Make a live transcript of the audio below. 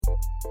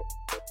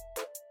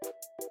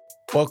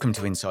Welcome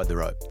to Inside the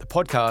Rope, the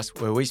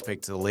podcast where we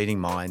speak to the leading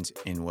minds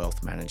in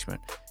wealth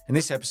management. In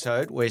this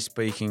episode, we're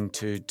speaking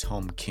to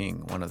Tom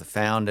King, one of the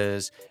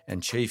founders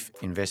and Chief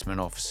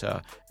Investment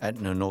Officer at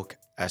Nanuk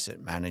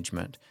Asset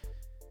Management.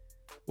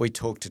 We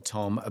talked to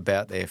Tom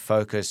about their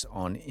focus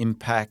on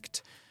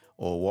impact,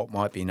 or what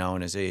might be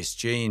known as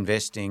ESG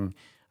investing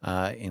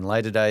in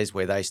later days,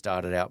 where they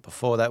started out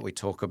before that. We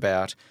talk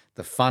about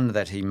the fund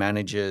that he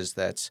manages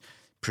that's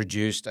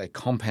produced a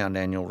compound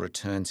annual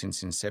return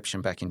since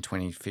inception back in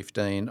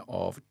 2015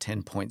 of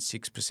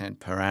 10.6%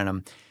 per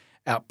annum,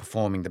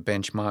 outperforming the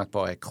benchmark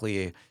by a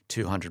clear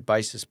 200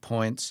 basis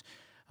points.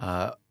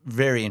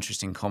 Very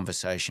interesting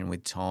conversation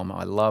with Tom.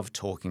 I love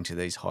talking to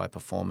these high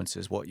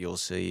performances. What you'll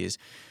see is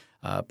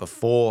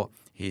before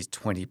his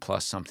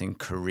 20-plus something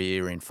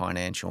career in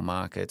financial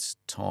markets,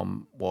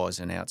 Tom was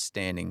an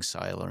outstanding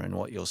sailor, and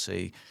what you'll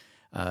see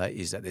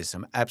is that there's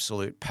some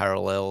absolute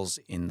parallels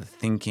in the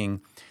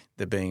thinking,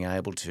 the being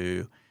able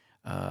to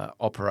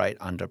operate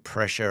under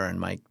pressure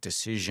and make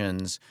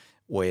decisions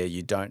where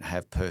you don't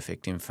have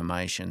perfect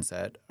information.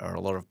 That are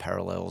a lot of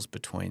parallels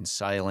between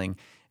sailing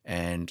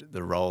and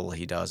the role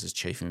he does as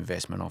Chief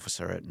Investment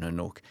Officer at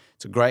Nanuk.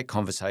 It's a great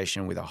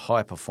conversation with a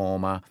high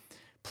performer.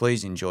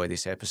 Please enjoy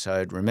this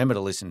episode. Remember to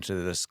listen to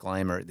the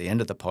disclaimer at the end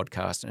of the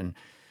podcast, and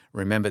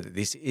remember that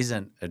this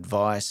isn't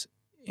advice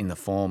in the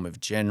form of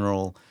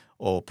general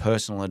or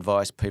personal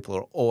advice. People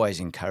are always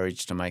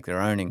encouraged to make their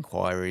own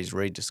inquiries,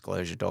 read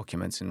disclosure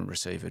documents, and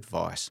receive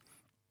advice.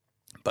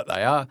 But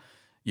one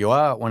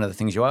of the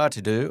things you are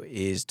to do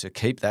is to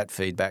keep that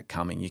feedback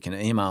coming. You can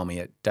email me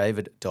at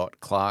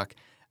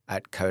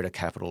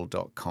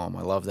david.clark@codacapital.com.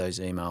 I love those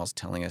emails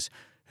telling us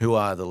who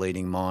are the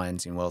leading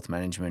minds in wealth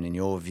management in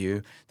your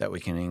view that we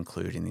can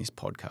include in this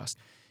podcast.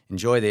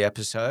 Enjoy the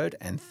episode,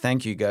 and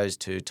thank you goes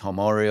to Tom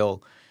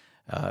Oriel,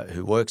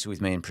 who works with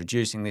me in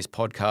producing this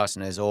podcast,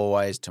 and as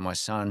always to my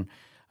son,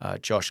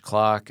 Josh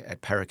Clark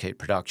at Parakeet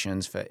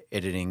Productions for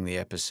editing the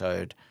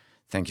episode.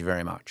 Thank you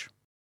very much.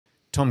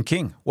 Tom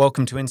King,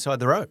 welcome to Inside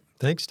the Rope.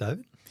 Thanks,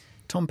 David.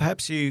 Tom,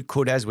 perhaps you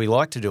could, as we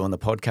like to do on the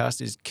podcast,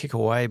 is kick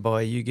away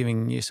by you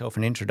giving yourself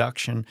an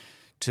introduction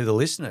to the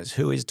listeners.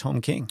 Who is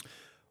Tom King?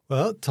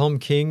 Well, Tom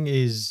King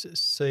is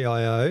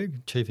CIO,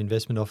 Chief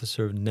Investment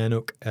Officer of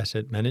Nanuk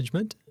Asset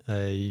Management,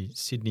 a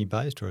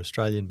Sydney-based or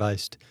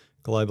Australian-based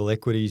global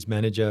equities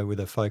manager with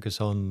a focus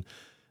on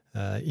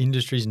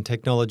industries and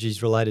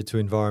technologies related to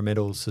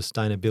environmental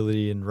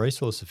sustainability and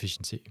resource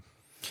efficiency.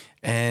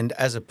 And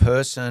as a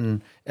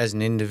person, as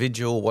an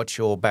individual, what's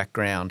your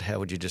background? How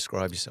would you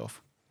describe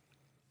yourself?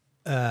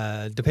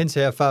 Depends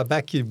how far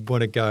back you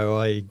want to go.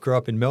 I grew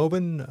up in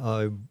Melbourne.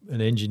 I'm an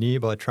engineer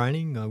by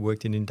training. I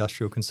worked in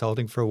industrial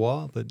consulting for a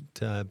while, but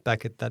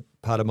back at that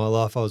part of my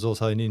life, I was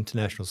also in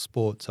international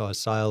sport. So I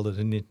sailed at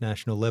an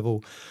international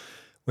level,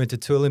 went to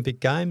 2 Olympic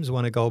Games,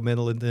 won a gold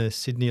medal in the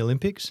Sydney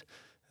Olympics,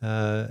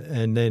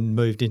 and then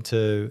moved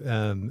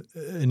into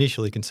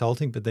initially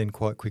consulting, but then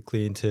quite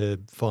quickly into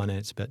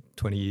finance about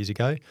 20 years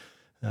ago.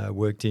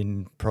 Worked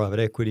in private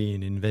equity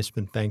and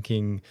investment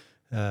banking,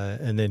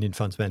 and then in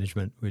funds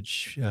management,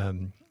 which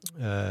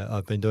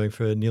I've been doing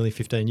for nearly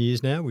 15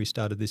 years now. We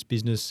started this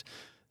business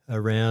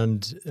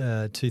around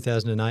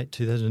 2008,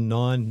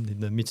 2009,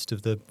 in the midst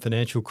of the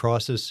financial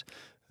crisis,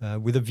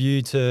 with a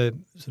view to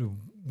sort of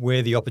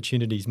where the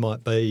opportunities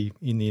might be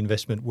in the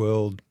investment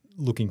world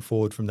looking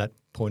forward from that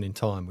point in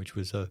time, which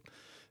was a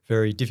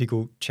very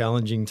difficult,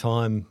 challenging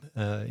time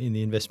in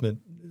the investment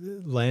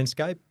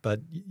landscape, but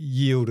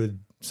yielded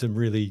some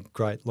really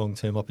great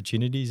long-term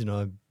opportunities. And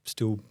I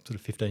still, sort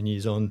of 15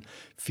 years on,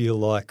 feel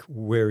like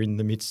we're in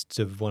the midst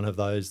of one of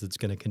those that's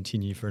going to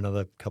continue for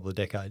another couple of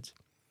decades.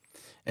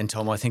 And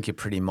Tom, I think you're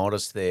pretty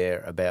modest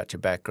there about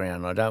your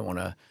background. I don't want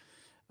to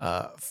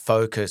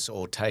focus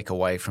or take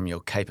away from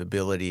your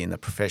capability in the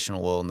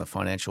professional world and the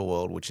financial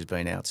world, which has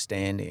been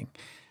outstanding.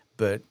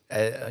 But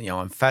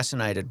I'm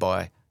fascinated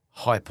by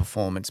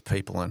high-performance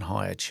people and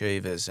high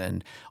achievers.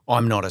 And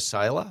I'm not a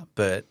sailor,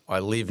 but I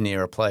live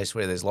near a place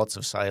where there's lots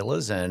of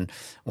sailors. And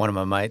one of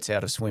my mates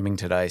out of swimming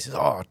today says,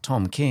 "Oh,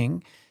 Tom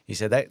King." He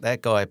said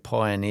that guy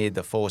pioneered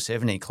the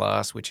 470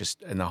 class, which is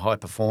and the high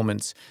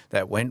performance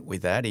that went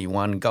with that. He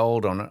won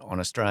gold on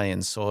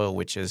Australian soil,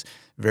 which is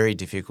very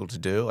difficult to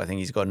do. I think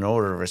he's got an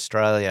Order of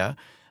Australia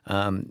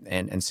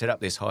and set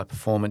up this high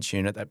performance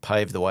unit that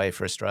paved the way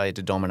for Australia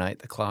to dominate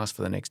the class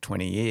for the next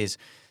 20 years.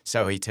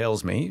 So he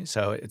tells me.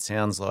 So it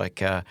sounds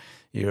like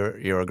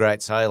you're a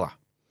great sailor.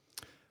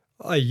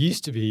 I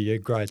used to be a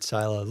great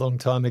sailor a long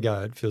time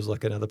ago. It feels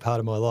like another part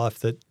of my life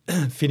that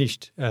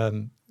finished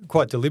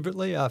quite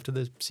deliberately after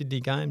the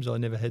Sydney Games. I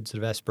never had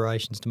sort of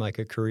aspirations to make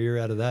a career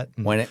out of that.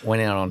 And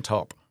went out on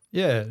top.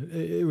 Yeah,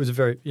 it was a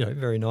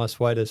very nice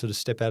way to sort of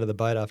step out of the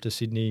boat after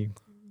Sydney,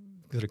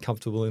 sort of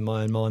comfortable in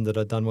my own mind that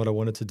I'd done what I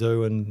wanted to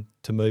do and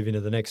to move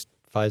into the next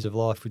phase of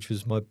life, which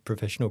was my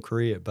professional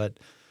career. But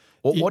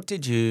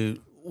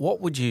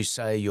what would you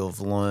say you've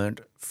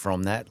learned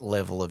from that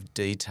level of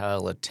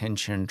detail,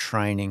 attention,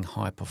 training,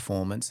 high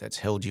performance that's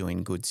held you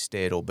in good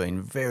stead or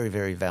been very,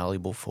 very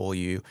valuable for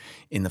you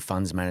in the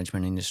funds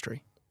management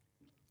industry?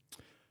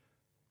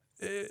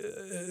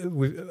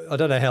 I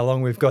don't know how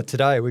long we've got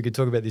today. We could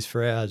talk about this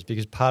for hours,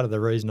 because part of the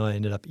reason I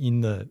ended up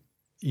in the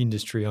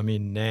industry I'm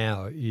in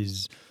now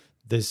is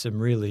there's some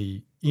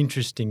really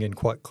interesting and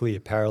quite clear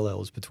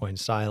parallels between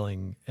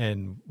sailing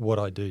and what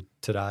I do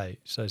today.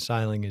 So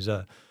sailing is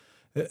at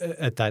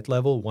that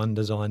level, one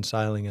design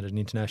sailing at an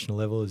international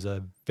level is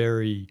a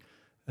very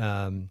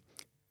sort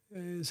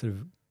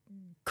of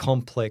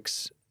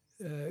complex,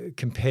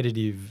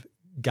 competitive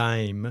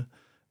game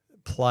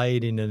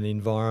played in an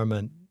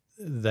environment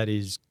that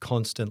is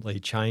constantly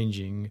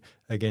changing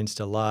against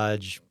a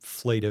large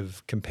fleet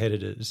of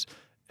competitors,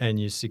 and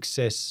your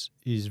success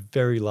is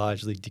very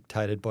largely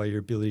dictated by your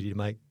ability to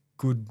make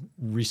good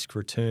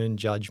risk-return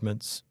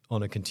judgments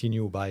on a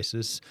continual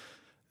basis.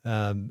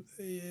 In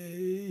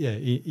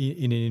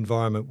an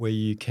environment where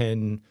you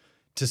can,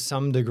 to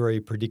some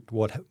degree, predict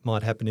what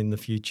might happen in the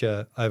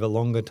future over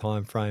longer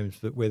time frames,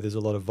 but where there's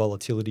a lot of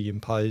volatility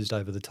imposed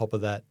over the top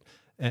of that,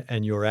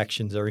 and your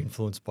actions are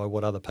influenced by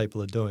what other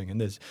people are doing.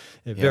 And there's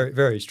a very,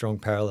 very strong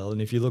parallel.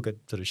 And if you look at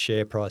sort of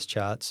share price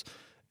charts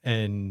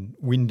and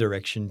wind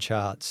direction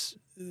charts,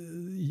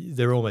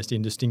 they're almost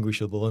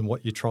indistinguishable. And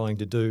what you're trying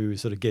to do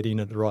is sort of get in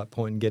at the right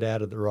point and get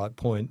out at the right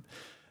point.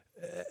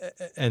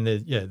 And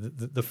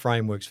the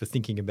frameworks for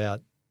thinking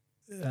about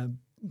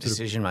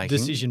decision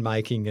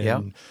making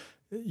and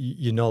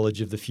your knowledge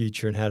of the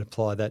future and how to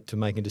apply that to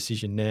make a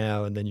decision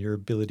now, and then your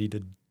ability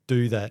to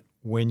do that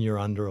when you're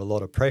under a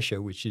lot of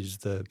pressure, which is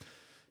the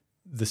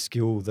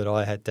skill that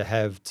I had to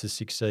have to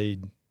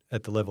succeed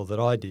at the level that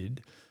I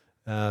did.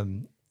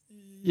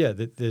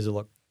 There's a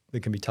lot that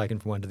can be taken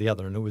from one to the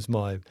other, and it was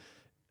my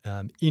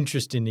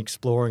interest in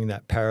exploring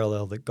that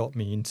parallel that got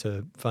me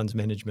into funds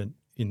management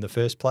in the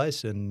first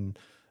place, and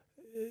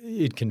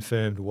it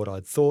confirmed what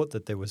I'd thought,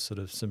 that there was sort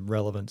of some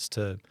relevance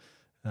to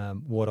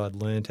what I'd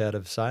learnt out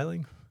of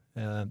sailing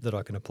that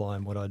I can apply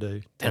in what I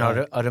do today.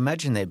 And I'd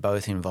imagine they're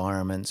both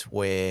environments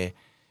where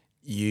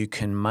you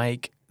can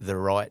make the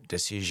right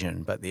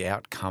decision, but the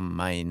outcome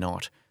may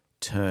not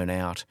turn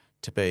out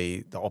to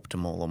be the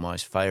optimal or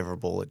most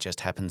favourable. It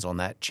just happens on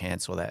that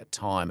chance or that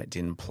time. It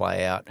didn't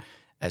play out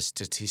as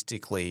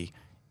statistically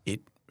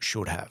it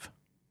should have.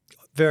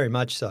 Very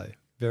much so.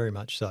 Very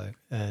much so.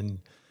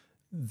 And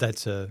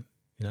that's an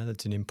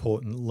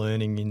important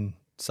learning in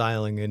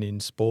sailing and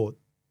in sport,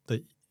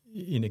 that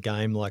in a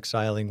game like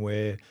sailing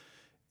where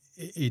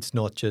it's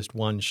not just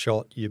one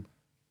shot, you're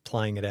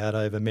playing it out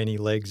over many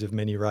legs of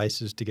many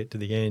races to get to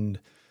the end.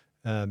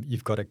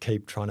 You've got to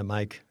keep trying to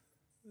make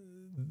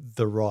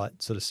the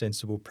right sort of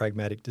sensible,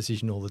 pragmatic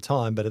decision all the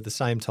time. But at the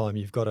same time,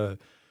 you've got to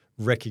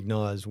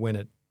recognise when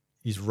it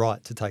is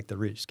right to take the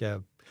risk.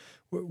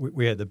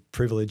 We had the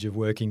privilege of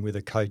working with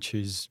a coach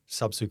who's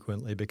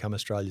subsequently become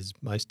Australia's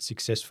most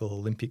successful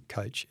Olympic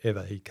coach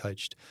ever. He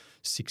coached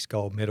 6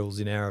 gold medals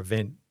in our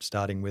event,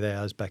 starting with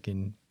ours back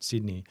in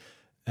Sydney.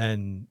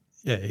 And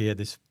he had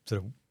this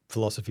sort of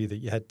philosophy that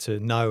you had to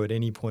know at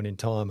any point in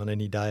time on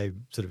any day,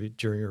 sort of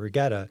during a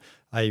regatta,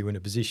 are you in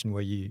a position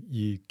where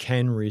you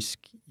can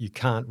risk, you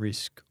can't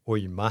risk, or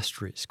you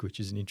must risk, which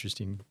is an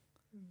interesting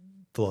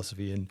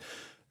philosophy. And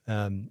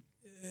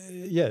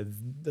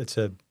that's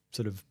a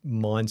sort of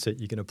mindset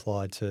you can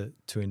apply to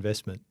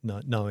investment,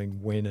 knowing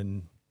when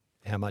and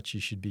how much you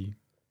should be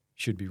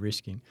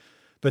risking.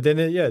 But then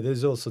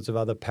there's all sorts of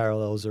other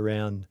parallels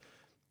around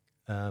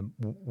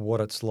what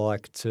it's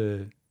like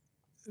to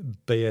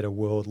be at a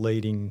world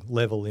leading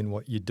level in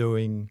what you're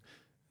doing.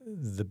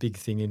 The big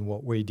thing in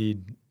what we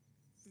did,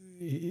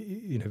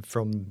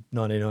 from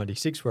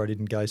 1996, where I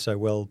didn't go so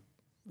well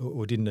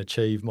or didn't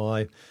achieve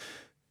the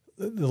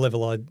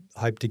level I'd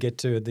hoped to get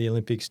to at the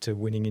Olympics, to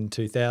winning in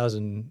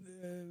 2000,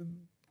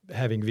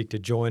 having Victor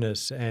join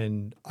us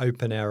and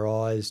open our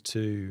eyes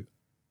to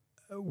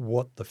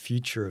what the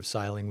future of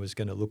sailing was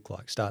going to look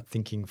like. Start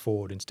thinking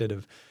forward instead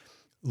of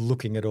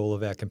looking at all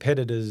of our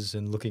competitors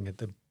and looking at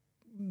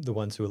the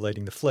ones who were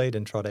leading the fleet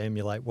and try to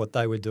emulate what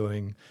they were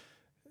doing,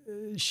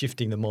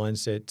 shifting the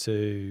mindset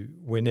to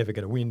we're never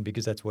going to win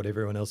because that's what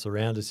everyone else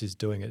around us is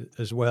doing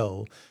as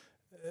well,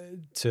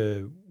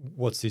 to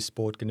what's this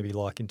sport going to be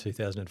like in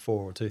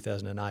 2004 or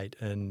 2008,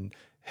 and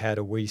how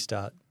do we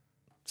start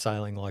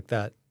sailing like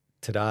that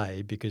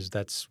today, because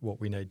that's what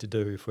we need to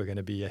do if we're going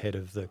to be ahead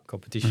of the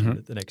competition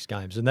at the next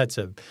games. And that's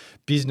a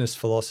business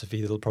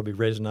philosophy that'll probably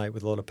resonate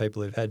with a lot of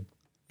people who've had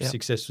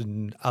success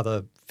in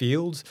other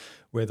fields,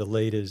 where the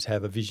leaders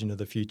have a vision of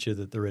the future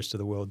that the rest of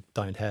the world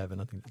don't have.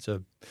 And I think that's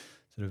a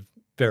sort of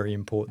very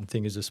important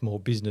thing as a small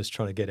business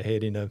trying to get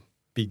ahead in a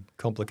big,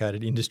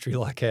 complicated industry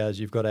like ours.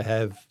 You've got to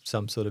have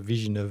some sort of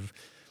vision of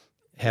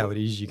how it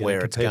is you're going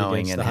to compete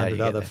against the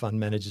 100 other fund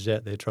managers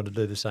out there trying to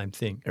do the same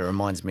thing. It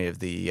reminds me of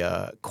the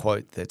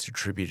quote that's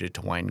attributed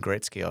to Wayne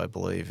Gretzky, I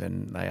believe,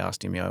 and they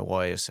asked him,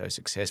 why you're so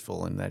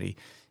successful, and that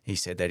he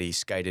said that he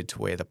skated to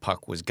where the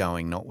puck was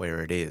going, not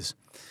where it is.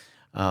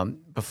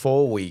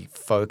 Before we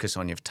focus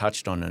on, you've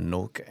touched on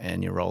Nanuk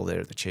and your role there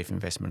as the Chief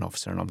Investment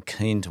Officer, and I'm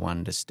keen to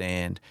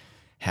understand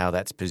how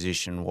that's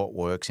positioned, what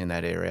works in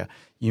that area.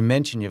 You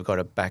mentioned you've got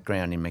a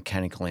background in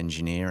mechanical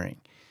engineering.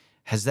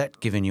 Has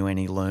that given you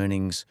any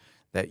learnings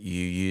that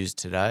you use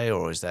today,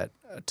 or is that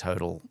a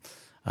total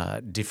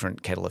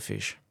different kettle of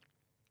fish?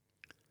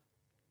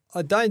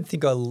 I don't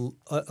think I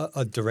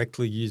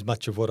directly use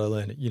much of what I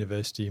learned at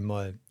university in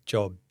my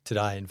job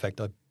today. In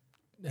fact, I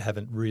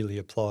haven't really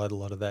applied a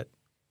lot of that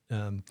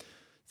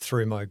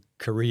through my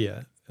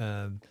career.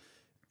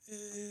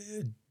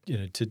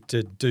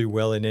 To do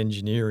well in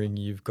engineering,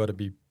 you've got to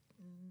be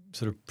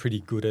sort of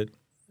pretty good at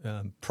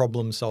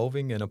problem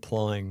solving and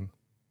applying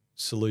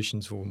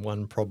solutions from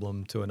one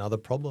problem to another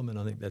problem. And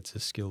I think that's a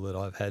skill that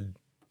I've had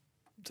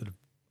sort of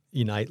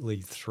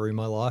innately through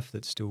my life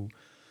that's still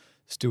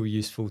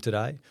useful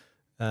today.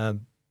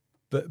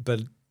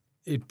 But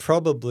it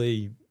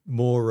probably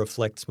more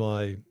reflects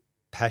my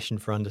passion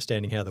for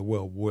understanding how the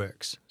world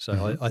works.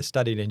 So I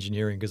studied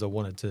engineering because I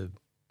wanted to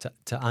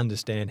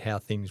understand how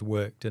things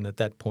worked. And at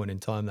that point in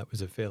time, that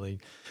was a fairly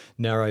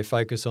narrow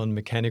focus on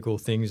mechanical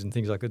things and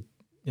things I could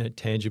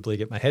tangibly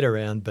get my head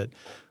around. But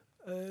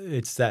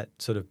it's that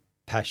sort of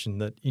passion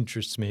that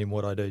interests me in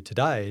what I do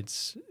today.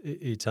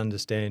 It's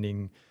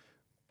understanding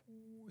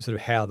sort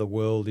of how the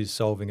world is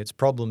solving its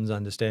problems,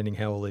 understanding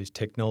how all these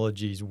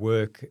technologies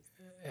work,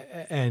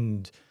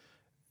 and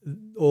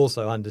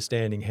also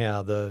understanding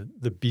how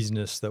the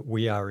business that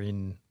we are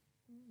in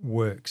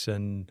works.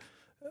 And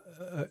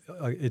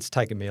it's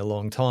taken me a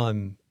long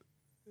time,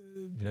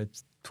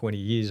 20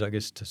 years, I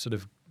guess, to sort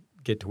of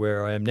get to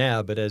where I am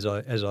now. But as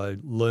I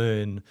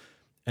learn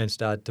and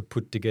start to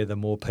put together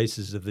more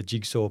pieces of the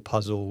jigsaw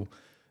puzzle,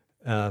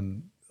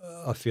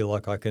 I feel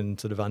like I can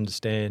sort of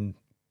understand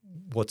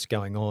what's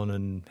going on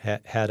and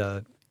how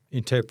to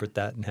interpret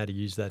that and how to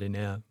use that in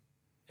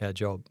our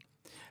job.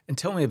 And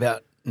tell me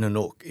about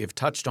Nanuk. You've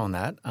touched on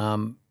that.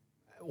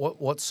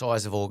 What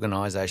size of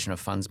organisation of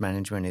funds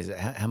management is it?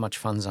 How much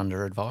funds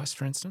under advice,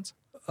 for instance?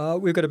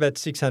 We've got about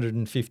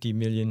 650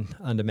 million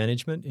under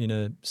management in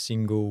a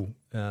single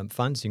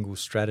fund, single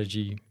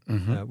strategy,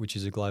 which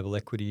is a global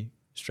equity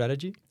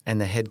strategy. And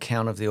the head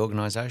count of the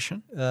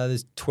organisation?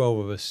 There's 12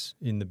 of us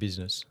in the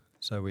business.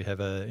 So we have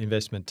an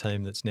investment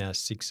team that's now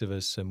 6 of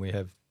us, and we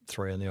have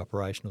 3 on the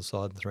operational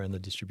side and 3 on the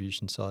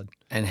distribution side.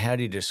 And how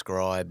do you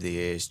describe the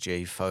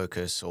ESG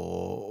focus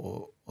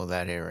or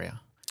that area?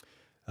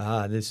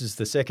 This is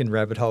the second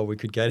rabbit hole we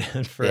could go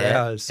down for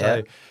hours.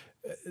 So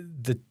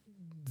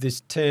this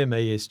term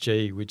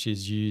ESG, which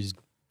is used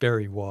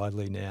very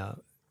widely now,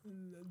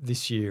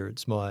 this year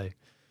it's my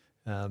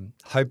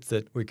hope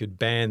that we could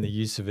ban the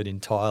use of it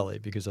entirely,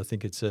 because I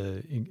think it's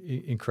an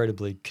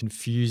incredibly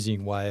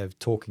confusing way of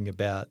talking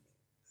about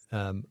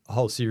a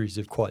whole series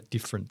of quite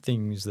different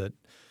things that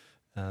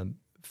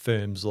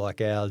firms like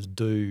ours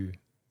do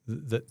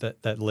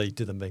that lead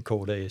to them being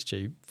called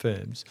ESG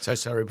firms. So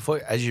sorry,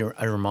 as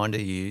a reminder,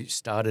 you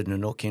started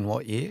Nanuk in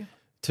what year?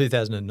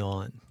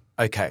 2009.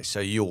 Okay, so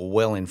you're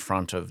well in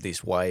front of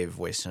this wave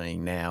we're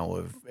seeing now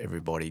of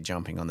everybody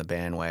jumping on the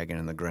bandwagon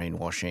and the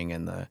greenwashing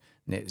and the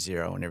net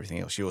zero and everything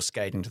else. You were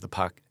skating to the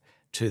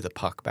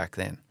puck back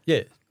then.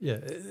 Yeah.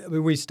 I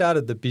mean, we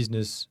started the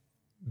business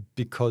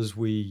because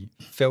we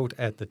felt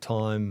at the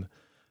time,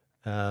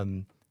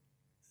 and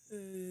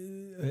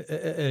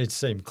it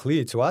seemed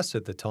clear to us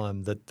at the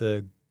time, that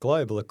the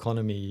global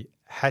economy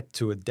had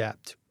to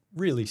adapt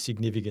really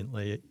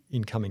significantly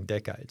in coming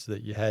decades,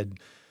 that you had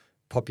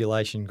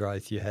population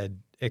growth, you had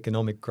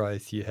economic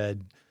growth, you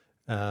had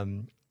a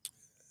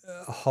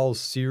whole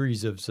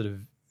series of sort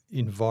of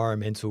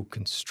environmental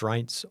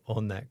constraints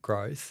on that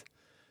growth.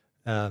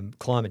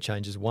 Climate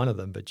change is one of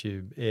them, but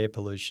air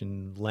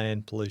pollution,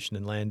 land pollution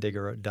and land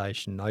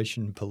degradation,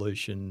 ocean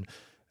pollution,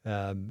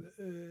 an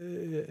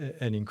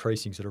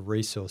increasing sort of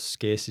resource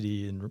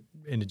scarcity and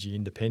energy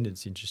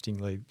independence,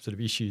 interestingly, sort of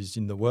issues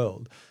in the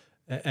world.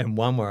 And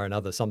one way or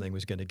another, something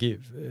was going to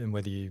give. And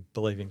whether you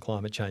believe in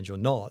climate change or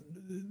not,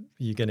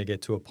 you're going to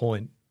get to a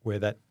point where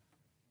that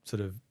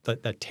sort of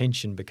that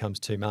tension becomes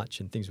too much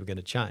and things were going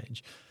to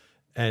change.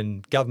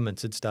 And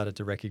governments had started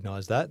to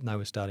recognise that, and they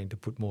were starting to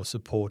put more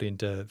support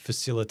into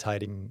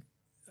facilitating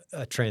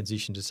a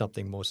transition to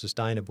something more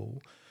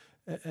sustainable.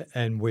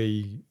 And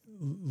we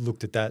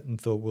looked at that and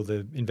thought, well,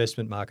 the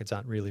investment markets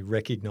aren't really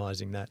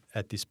recognising that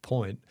at this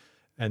point,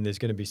 and there's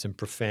going to be some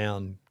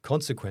profound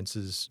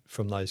consequences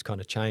from those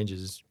kind of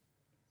changes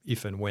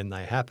if and when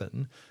they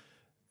happen.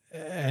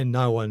 And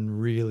no one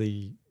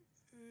really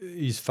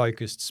is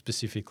focused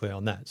specifically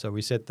on that. So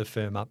we set the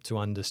firm up to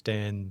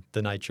understand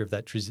the nature of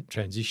that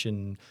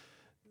transition,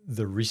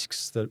 the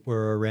risks that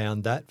were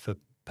around that for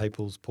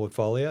people's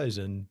portfolios,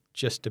 and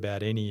just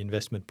about any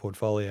investment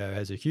portfolio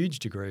has a huge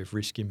degree of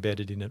risk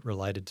embedded in it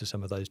related to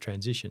some of those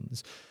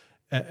transitions.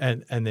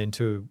 And then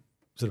to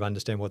sort of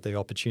understand what the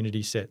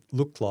opportunity set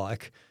looked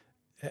like,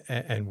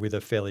 and with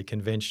a fairly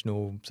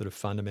conventional sort of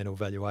fundamental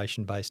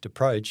valuation-based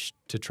approach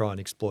to try and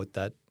exploit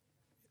that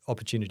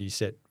opportunity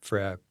set for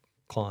our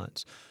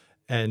clients.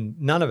 And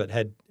none of it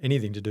had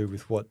anything to do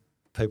with what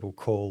people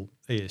call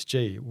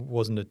ESG. It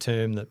wasn't a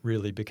term that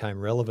really became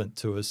relevant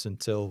to us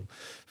until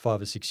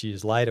 5 or 6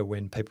 years later,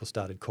 when people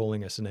started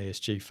calling us an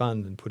ESG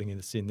fund and putting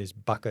us in this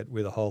bucket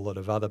with a whole lot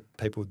of other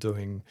people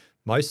doing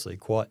mostly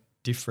quite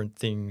different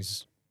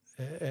things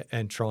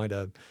and trying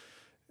to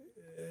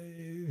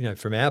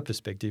from our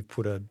perspective,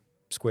 put a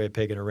square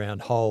peg in a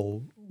round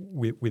hole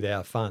with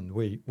our fund.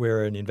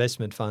 We're an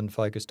investment fund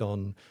focused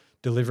on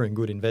delivering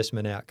good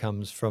investment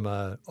outcomes from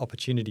a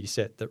opportunity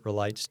set that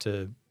relates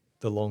to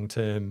the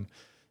long-term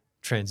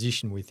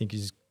transition we think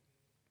is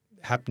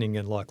happening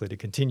and likely to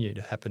continue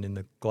to happen in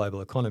the global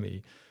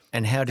economy.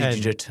 And how did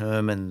you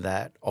determine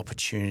that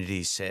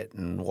opportunity set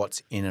and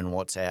what's in and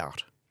what's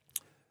out?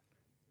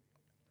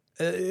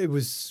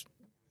 It's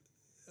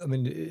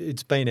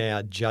been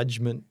our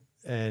judgment,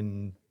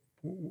 and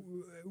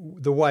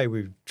the way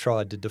we've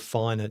tried to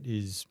define it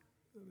is,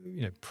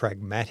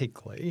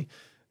 pragmatically,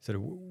 sort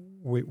of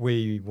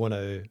we want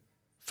to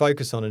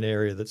focus on an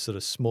area that's sort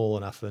of small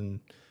enough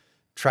and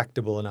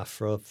tractable enough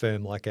for a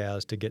firm like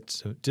ours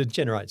to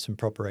generate some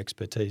proper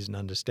expertise and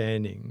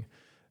understanding,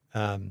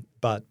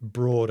 but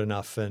broad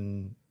enough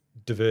and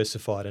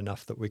diversified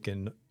enough that we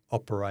can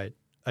operate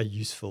a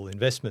useful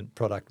investment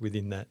product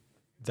within that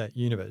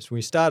universe.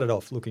 We started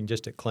off looking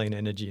just at clean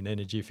energy and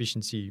energy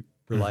efficiency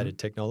related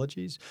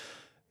technologies,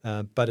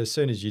 but as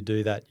soon as you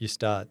do that, you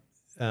start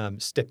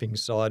stepping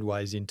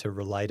sideways into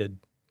related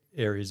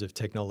areas of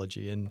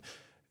technology. And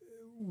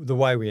the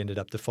way we ended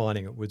up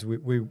defining it was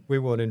we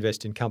want to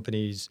invest in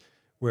companies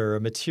where a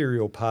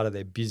material part of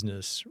their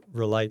business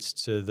relates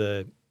to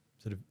the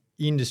sort of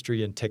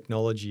industry and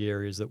technology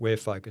areas that we're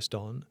focused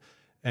on.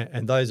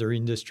 And those are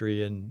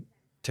industry and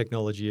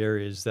technology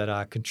areas that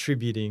are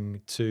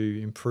contributing to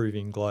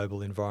improving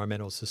global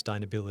environmental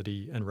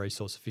sustainability and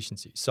resource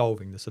efficiency,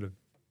 solving the sort of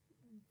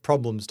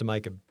problems to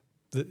make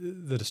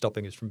that are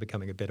stopping us from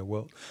becoming a better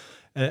world.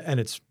 And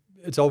it's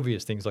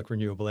obvious things like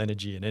renewable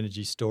energy and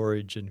energy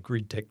storage and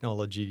grid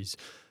technologies,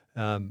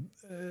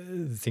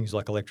 things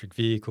like electric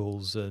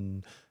vehicles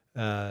and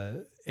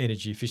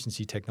energy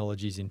efficiency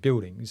technologies in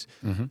buildings.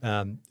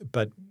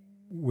 But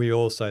we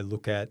also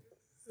look at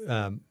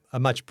a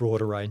much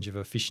broader range of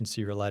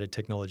efficiency-related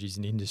technologies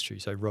in industry,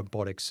 so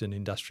robotics and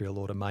industrial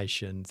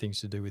automation,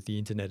 things to do with the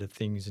Internet of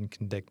Things and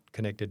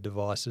connected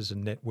devices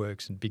and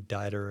networks and big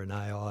data and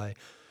AI.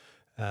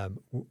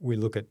 We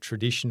look at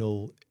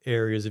traditional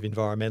areas of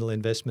environmental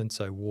investment,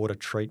 so water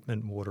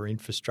treatment, water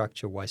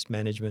infrastructure, waste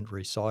management,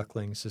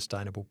 recycling,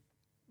 sustainable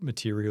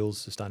materials,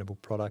 sustainable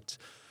products,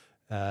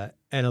 and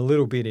a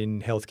little bit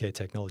in healthcare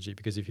technology,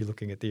 because if you're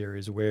looking at the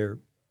areas we're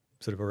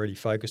sort of already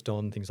focused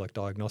on, things like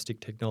diagnostic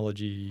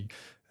technology,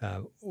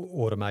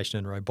 automation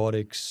and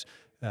robotics,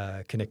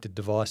 connected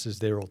devices,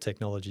 they're all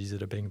technologies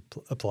that are being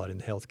applied in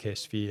the healthcare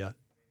sphere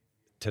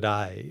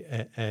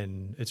today,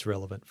 and it's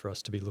relevant for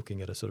us to be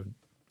looking at a sort of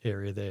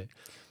area there.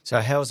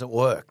 So how has it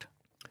worked?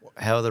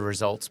 How have the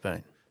results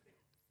been?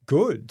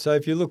 Good. So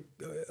if you look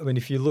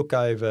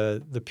over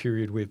the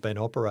period we've been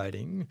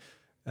operating,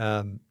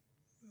 I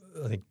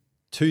think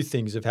two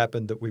things have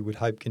happened that we would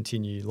hope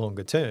continue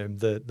longer term.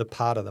 The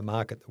part of the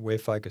market that we're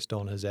focused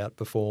on has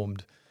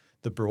outperformed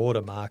the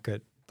broader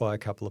market by a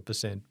couple of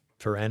 %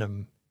 per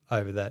annum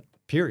over that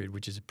period,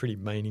 which is a pretty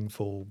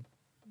meaningful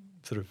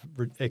sort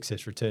of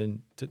excess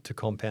return to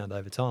compound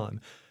over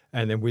time.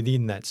 And then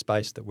within that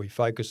space that we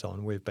focus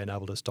on, we've been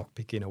able to stock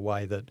pick in a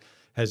way that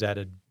has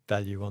added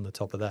value on the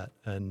top of that.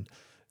 And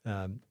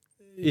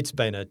it's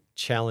been a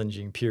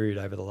challenging period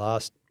over the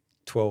last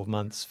 12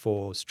 months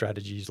for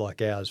strategies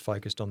like ours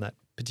focused on that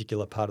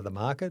particular part of the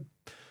market.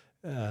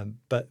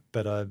 But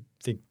I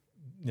think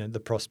the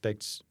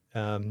prospects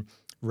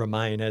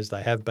remain as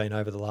they have been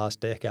over the last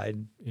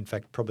decade. In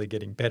fact, probably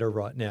getting better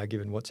right now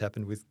given what's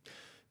happened with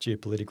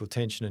geopolitical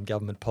tension and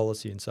government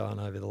policy and so on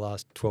over the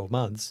last 12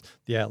 months.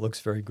 The outlook's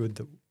very good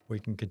that we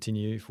can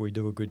continue, if we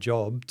do a good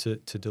job, to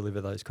deliver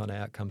those kind of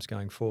outcomes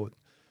going forward.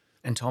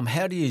 And Tom,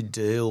 how do you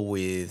deal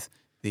with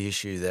the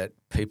issue that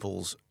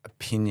people's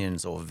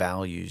opinions or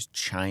values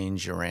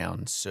change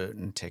around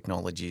certain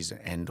technologies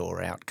and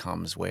or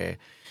outcomes where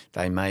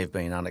they may have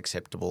been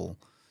unacceptable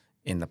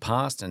in the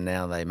past and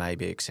now they may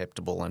be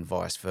acceptable and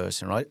vice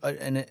versa?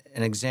 And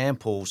an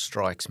example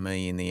strikes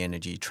me in the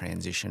energy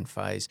transition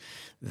phase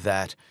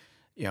that,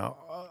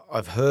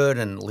 I've heard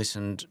and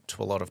listened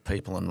to a lot of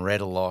people and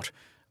read a lot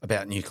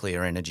about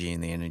nuclear energy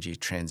and the energy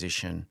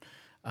transition,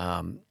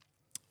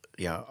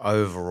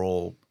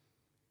 overall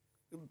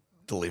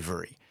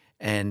delivery.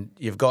 And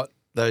you've got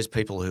those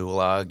people who will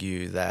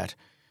argue that,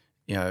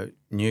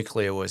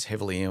 nuclear was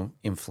heavily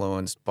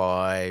influenced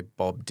by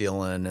Bob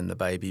Dylan and the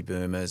baby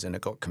boomers, and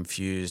it got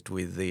confused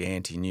with the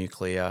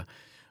anti-nuclear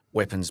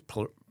weapons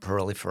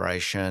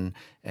proliferation.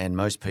 And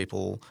most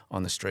people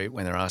on the street,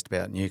 when they're asked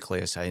about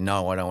nuclear, say,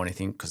 no, I don't want to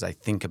think, because they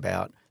think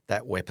about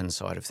that weapon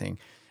side of thing.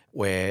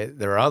 Where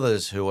there are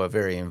others who are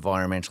very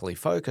environmentally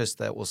focused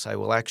that will say,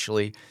 well,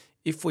 actually,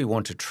 if we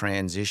want to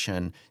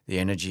transition the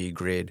energy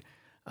grid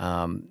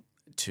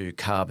to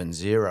carbon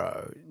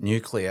zero,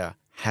 nuclear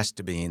has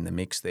to be in the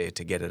mix there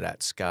to get it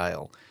at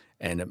scale.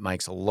 And it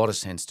makes a lot of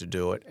sense to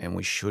do it, and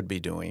we should be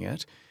doing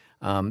it.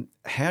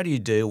 How do you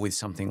deal with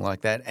something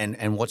like that,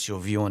 and what's your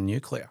view on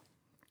nuclear?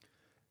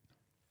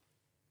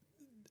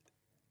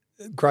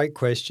 Great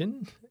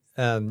question.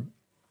 Let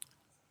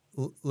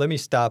me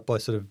start by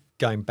sort of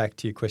going back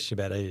to your question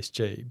about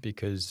ESG,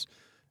 because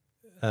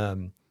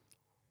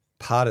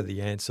part of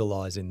the answer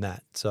lies in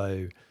that.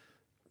 So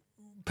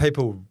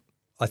people,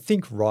 I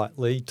think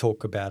rightly,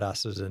 talk about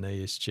us as an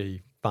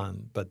ESG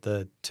fund, but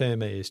the term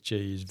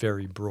ESG is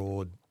very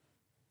broad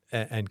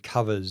and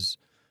covers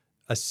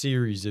a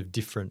series of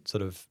different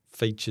sort of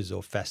features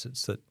or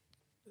facets that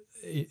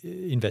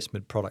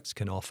investment products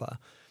can offer.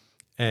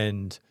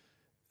 And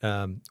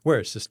we're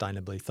a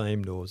sustainably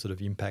themed or sort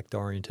of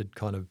impact-oriented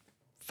kind of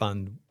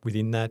fund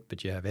within that,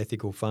 but you have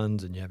ethical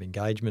funds and you have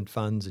engagement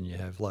funds and you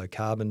have low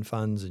carbon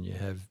funds and you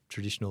have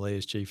traditional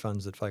ESG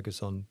funds that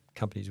focus on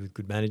companies with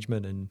good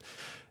management and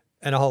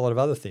a whole lot of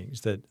other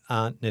things that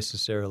aren't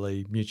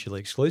necessarily mutually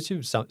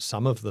exclusive.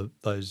 Some of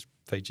those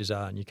features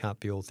are, and you can't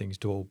be all things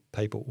to all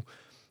people.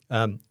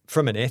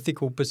 From an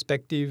ethical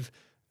perspective,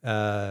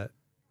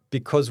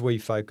 because we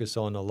focus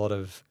on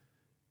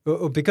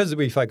because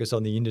we focus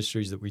on the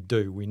industries that we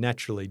do, we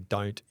naturally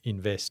don't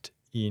invest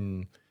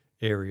in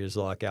areas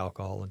like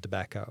alcohol and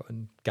tobacco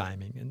and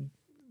gaming, and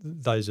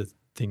those are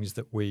things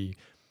that we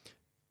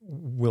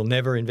will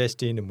never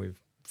invest in, and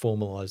we've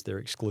formalised their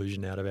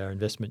exclusion out of our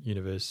investment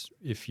universe.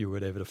 If you were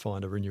ever to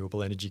find a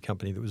renewable energy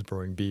company that was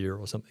brewing beer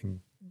or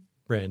something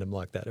random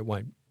like that, it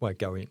won't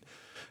go in.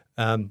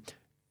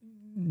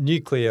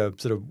 Nuclear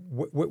sort of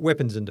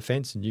weapons and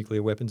defence and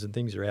nuclear weapons and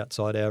things are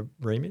outside our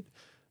remit.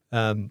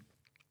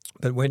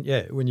 But when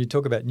you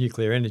talk about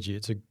nuclear energy,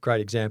 it's a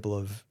great example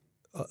of,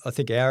 I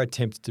think, our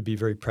attempt to be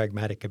very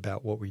pragmatic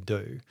about what we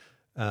do.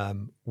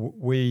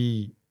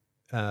 We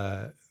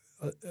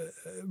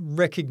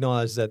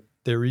recognise that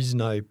there is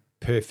no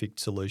perfect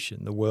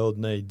solution. The world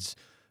needs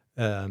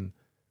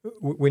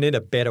we need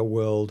a better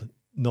world,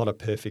 not a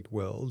perfect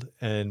world,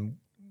 and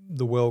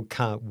the world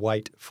can't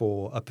wait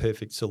for a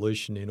perfect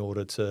solution in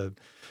order to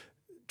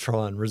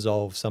try and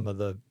resolve some of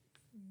the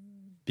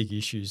big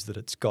issues that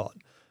it's got.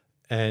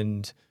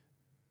 And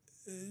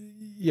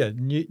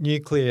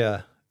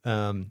nuclear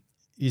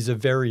is a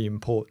very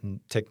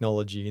important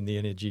technology in the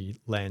energy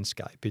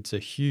landscape. It's a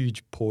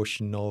huge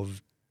portion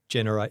of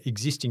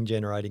existing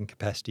generating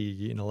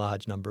capacity in a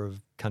large number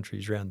of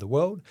countries around the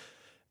world,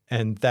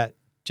 and that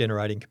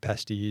generating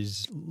capacity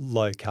is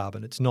low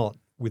carbon. It's not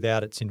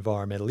without its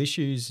environmental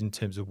issues in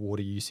terms of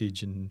water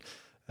usage and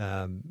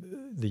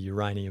the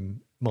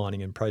uranium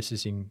mining and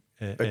processing.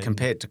 But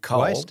compared to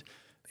coal, waste,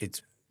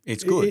 it's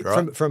good,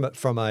 right?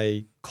 From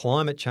a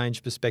climate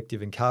change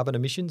perspective and carbon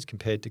emissions,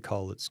 compared to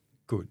coal, it's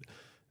good.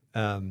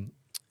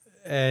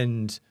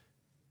 And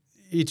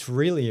it's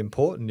really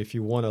important, if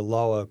you want to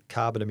lower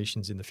carbon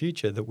emissions in the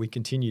future, that we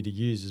continue to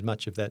use as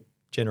much of that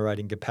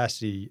generating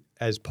capacity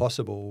as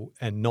possible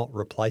and not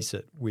replace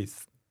it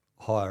with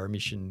higher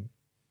emission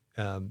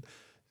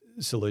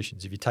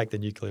solutions. If you take the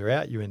nuclear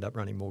out, you end up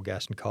running more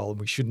gas and coal, and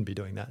we shouldn't be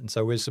doing that. And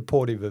so we're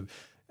supportive of,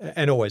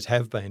 and always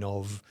have been,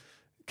 of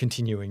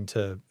continuing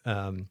to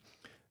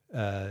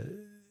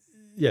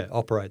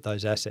operate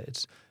those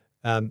assets.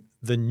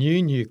 The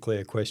new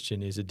nuclear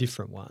question is a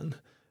different one.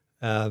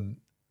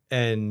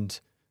 And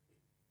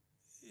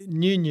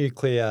new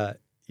nuclear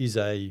is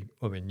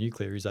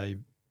nuclear is a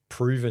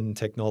proven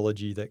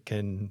technology that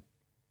can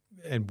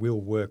and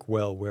will work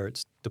well where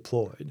it's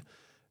deployed.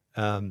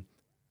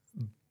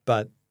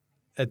 But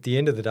at the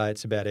end of the day,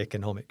 it's about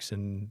economics,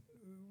 and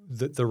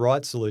the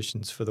right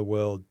solutions for the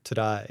world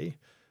today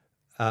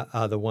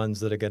are the ones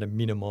that are going to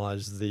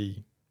minimise the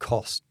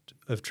cost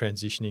of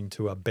transitioning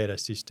to a better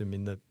system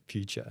in the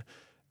future.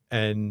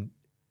 And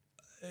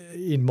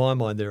in my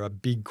mind, there are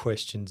big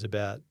questions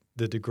about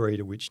the degree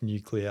to which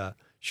nuclear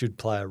should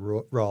play a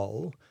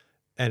role,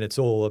 and it's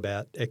all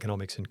about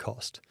economics and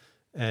cost.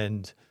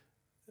 And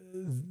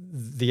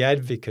the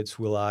advocates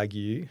will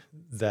argue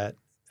that,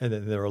 and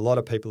there are a lot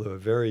of people who are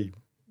very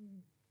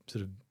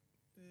sort of,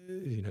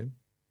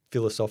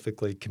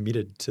 philosophically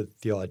committed to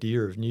the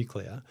idea of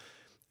nuclear,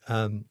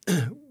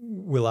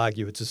 will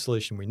argue it's a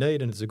solution we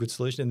need and it's a good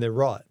solution, and they're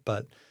right,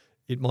 but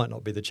it might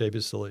not be the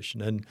cheapest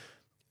solution.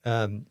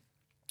 And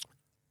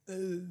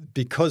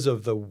because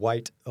of the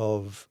weight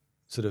of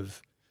sort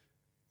of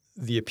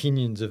the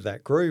opinions of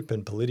that group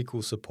and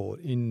political support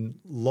in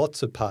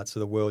lots of parts of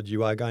the world,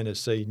 you are going to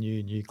see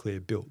new nuclear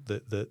built.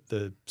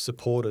 The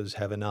supporters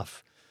have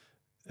enough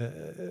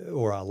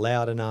or are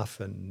loud enough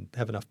and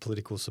have enough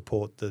political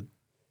support that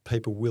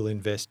people will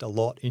invest a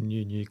lot in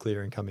new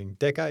nuclear in coming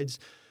decades.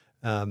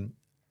 And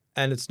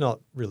it's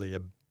not really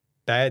a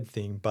bad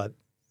thing, but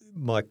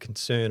my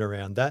concern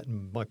around that,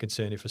 and my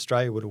concern if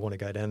Australia would want to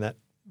go down that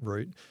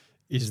route,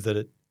 is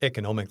that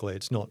economically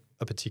it's not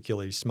a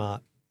particularly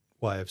smart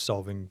way of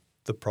solving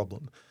the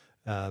problem.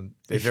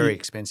 They're very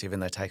expensive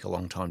and they take a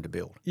long time to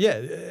build.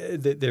 Yeah,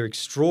 they're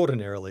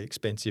extraordinarily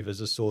expensive as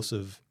a source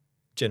of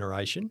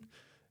generation,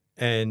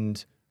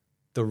 and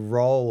the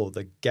role or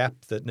the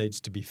gap that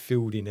needs to be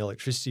filled in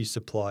electricity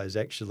supply is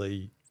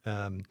actually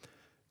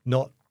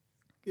not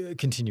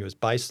continuous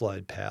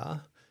baseload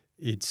power.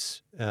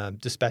 It's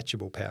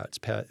dispatchable power. It's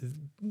power,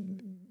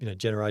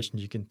 generation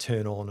you can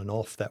turn on and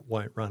off that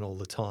won't run all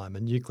the time.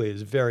 And nuclear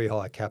is very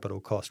high capital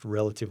cost,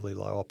 relatively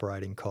low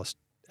operating cost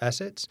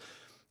assets,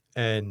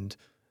 and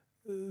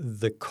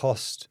the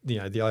cost,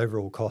 the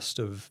overall cost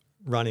of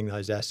running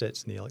those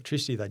assets and the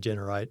electricity they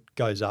generate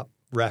goes up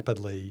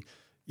rapidly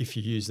if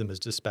you use them as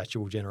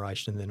dispatchable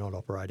generation and they're not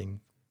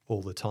operating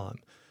all the time.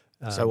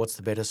 So what's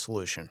the better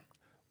solution?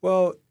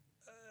 Well,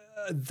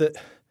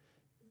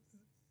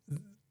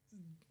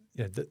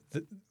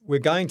 we're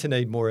going to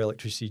need more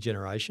electricity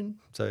generation.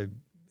 So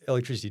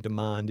electricity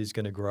demand is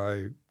going to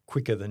grow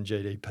quicker than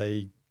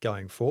GDP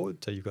going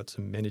forward. So you've got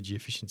some energy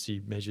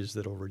efficiency measures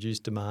that will reduce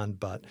demand,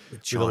 but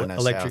with China,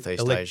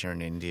 Southeast Asia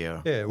and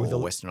India with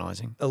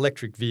westernising.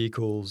 Electric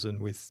vehicles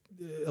and with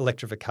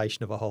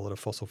electrification of a whole lot of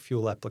fossil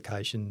fuel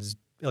applications,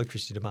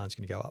 electricity demand is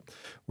going to go up.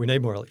 We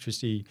need more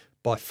electricity.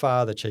 By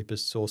far the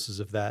cheapest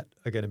sources of that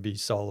are going to be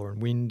solar and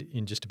wind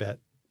in just about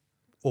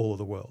all of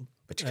the world.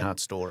 But you can't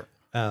store it.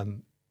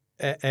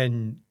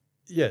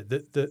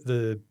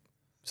 The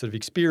sort of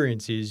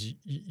experience is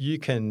you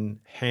can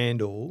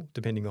handle,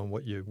 depending on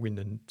what your wind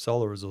and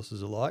solar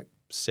resources are like,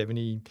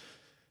 70,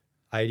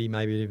 80,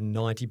 maybe even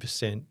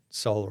 90%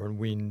 solar and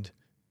wind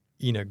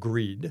in a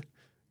grid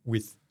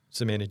with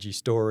some energy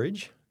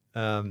storage,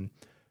 but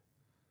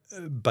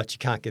you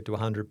can't get to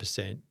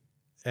 100%,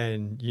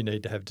 and you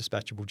need to have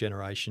dispatchable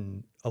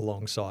generation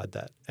alongside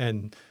that.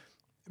 And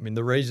I mean,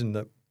 the reason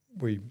that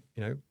we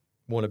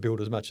want to build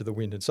as much of the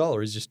wind and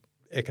solar is just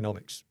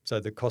economics. So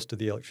the cost of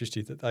the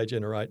electricity that they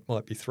generate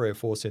might be 3 or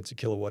 4 cents a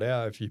kilowatt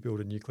hour. If you build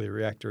a nuclear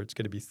reactor, it's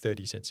going to be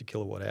 30 cents a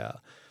kilowatt hour.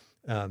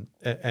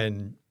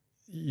 And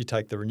you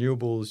take the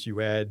renewables, you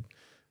add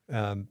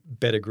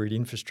better grid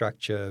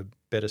infrastructure,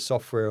 better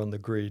software on the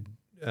grid,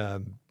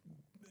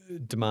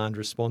 demand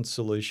response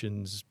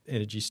solutions,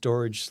 energy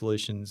storage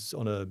solutions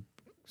on a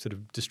sort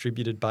of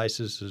distributed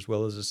basis as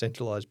well as a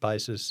centralised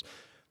basis,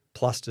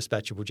 plus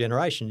dispatchable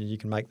generation, and you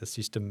can make the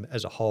system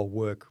as a whole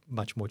work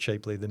much more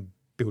cheaply than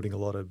building a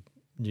lot of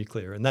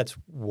nuclear. And that's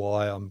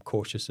why I'm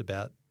cautious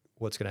about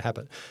what's going to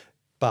happen.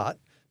 But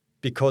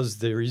because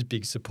there is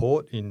big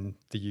support in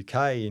the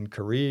UK, in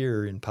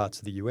Korea, in parts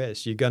of the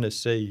US, you're going to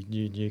see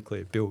new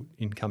nuclear built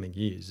in coming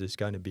years. There's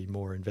going to be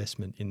more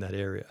investment in that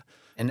area.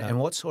 And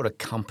what sort of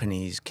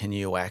companies can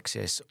you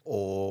access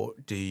or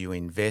do you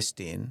invest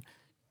in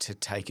to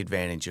take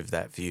advantage of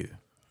that view?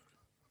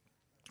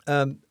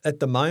 At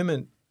the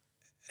moment,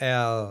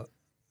 our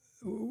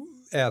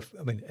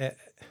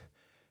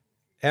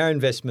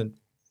investment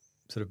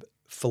sort of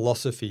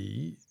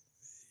philosophy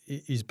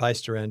is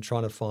based around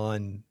trying to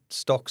find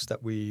stocks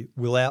that we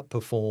will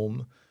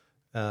outperform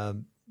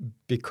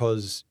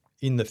because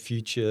in the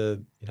future,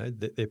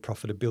 their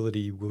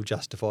profitability will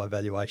justify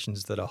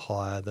valuations that are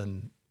higher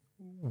than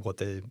what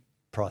they're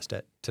priced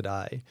at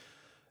today.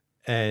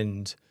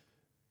 And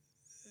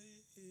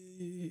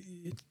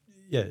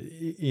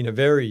in a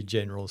very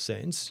general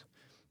sense,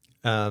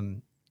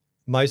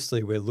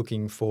 mostly we're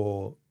looking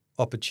for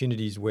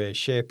opportunities where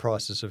share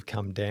prices have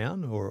come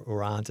down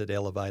or aren't at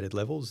elevated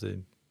levels. They're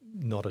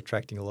not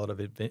attracting a lot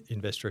of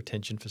investor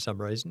attention for some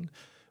reason,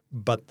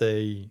 but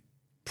the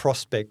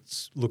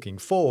prospects looking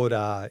forward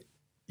are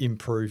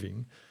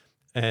improving.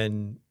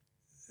 And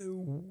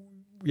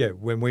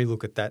when we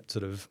look at that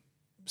sort of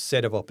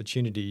set of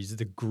opportunities,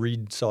 the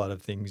grid side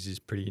of things is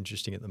pretty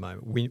interesting at the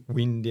moment.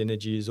 Wind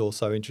energy is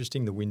also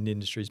interesting. The wind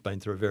industry has been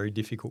through a very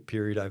difficult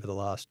period over the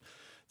last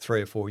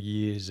 3 or 4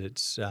 years.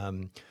 It's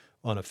on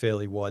a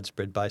fairly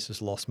widespread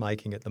basis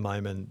loss-making at the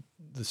moment.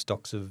 The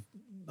stocks have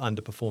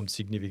underperformed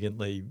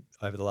significantly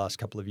over the last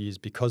couple of years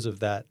because of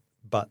that,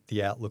 but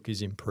the outlook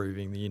is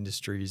improving. The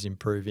industry is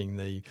improving.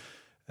 The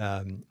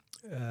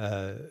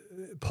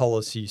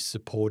policy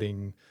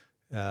supporting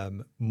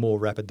more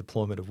rapid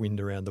deployment of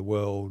wind around the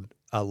world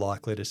are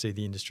likely to see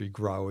the industry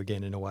grow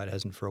again in a way it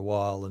hasn't for a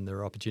while, and there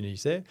are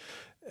opportunities there.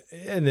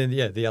 And then,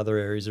 the other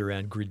areas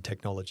around grid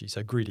technology,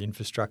 so grid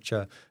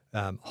infrastructure,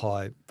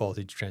 high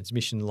voltage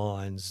transmission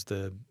lines,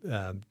 the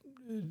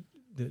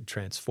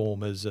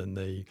transformers and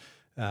the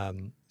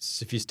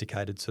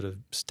sophisticated sort of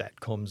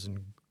statcoms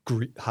and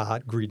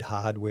grid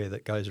hardware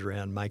that goes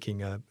around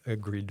making a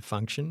grid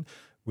function.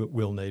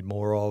 We'll need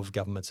more of.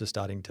 Governments are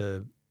starting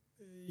to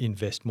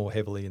invest more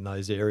heavily in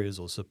those areas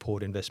or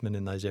support investment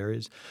in those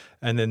areas.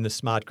 And then the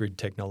smart grid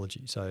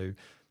technology. So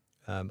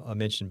I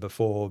mentioned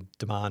before,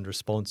 demand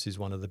response is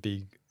one of the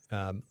big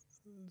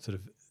sort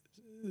of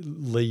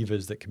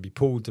levers that can be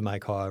pulled to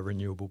make higher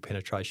renewable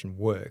penetration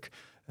work.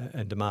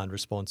 And demand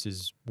response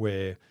is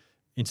where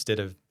instead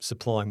of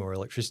supplying more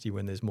electricity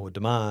when there's more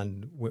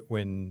demand,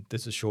 when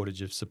there's a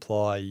shortage of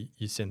supply,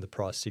 you send the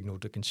price signal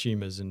to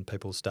consumers and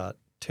people start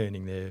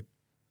turning their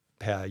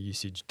power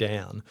usage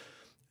down.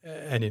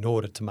 And in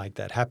order to make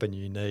that happen,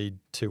 you need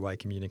two-way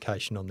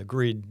communication on the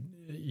grid.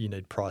 You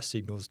need price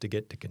signals to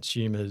get to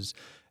consumers,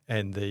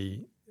 and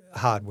the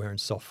hardware and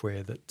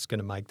software that's going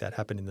to make that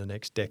happen in the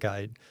next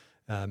decade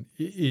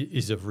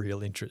is of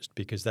real interest,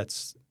 because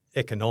that's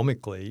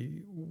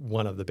economically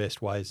one of the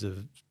best ways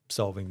of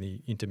solving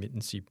the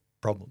intermittency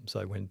problem.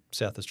 So when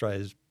South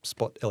Australia's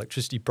spot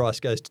electricity price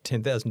goes to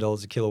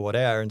 $10,000 a kilowatt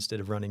hour, instead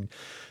of running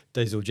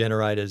diesel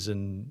generators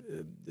and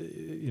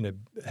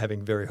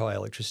having very high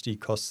electricity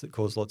costs that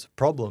cause lots of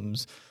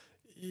problems,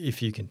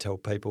 if you can tell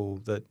people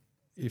that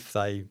if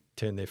they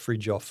turn their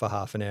fridge off for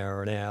half an hour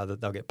or an hour,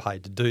 that they'll get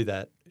paid to do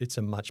that. It's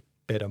a much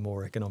better,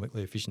 more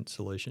economically efficient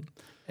solution.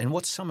 And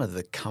what's some of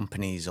the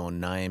companies or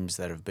names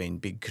that have been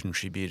big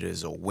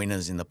contributors or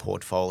winners in the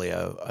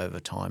portfolio over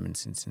time and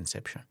since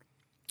inception?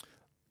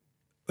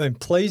 And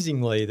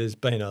pleasingly, there's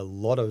been a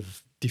lot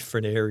of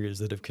different areas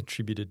that have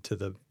contributed to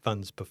the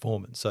fund's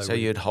performance. So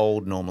you'd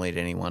hold normally at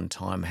any one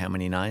time how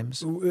many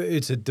names?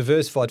 It's a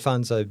diversified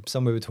fund, so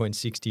somewhere between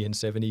 60 and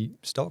 70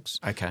 stocks.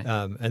 Okay.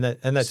 And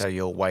that's so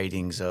your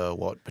weightings are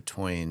what,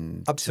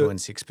 between up 2 to, and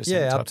 6%?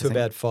 Yeah, up type to of thing?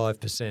 about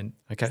 5%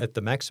 Okay. at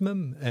the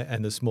maximum,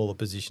 and the smaller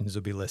positions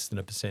will be less than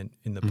 1%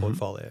 in the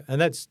portfolio.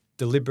 And that's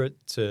deliberate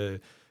to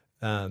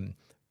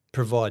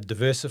provide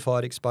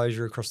diversified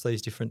exposure across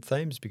these different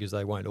themes, because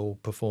they won't all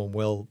perform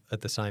well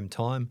at the same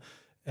time,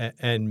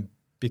 and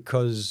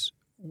because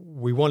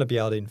we want to be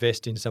able to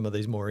invest in some of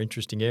these more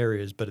interesting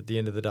areas, but at the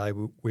end of the day,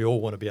 we all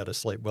want to be able to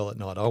sleep well at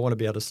night. I want to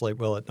be able to sleep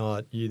well at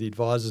night. You, the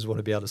advisors, want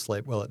to be able to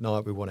sleep well at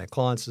night. We want our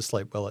clients to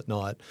sleep well at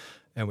night,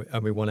 and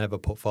we want to have a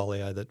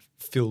portfolio that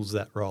fills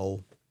that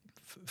role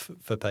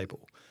for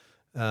people.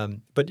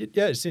 But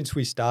yeah, since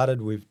we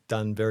started, we've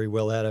done very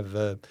well out of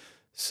a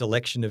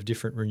selection of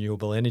different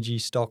renewable energy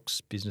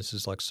stocks,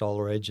 businesses like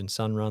SolarEdge and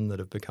Sunrun that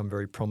have become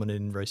very prominent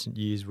in recent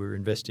years. We were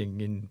investing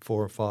in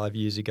 4 or 5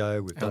 years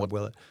ago. We've done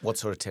well. What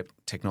sort of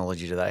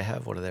technology do they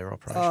have? What are their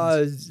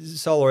operations?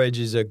 SolarEdge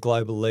is a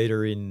global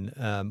leader in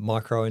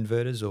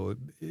microinverters, or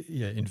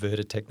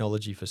inverter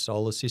technology for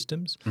solar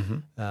systems,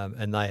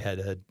 and they had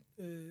a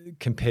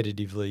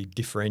competitively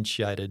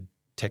differentiated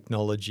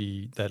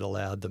technology that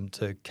allowed them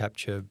to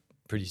capture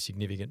pretty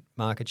significant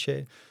market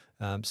share.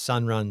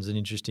 Sunrun's an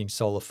interesting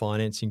solar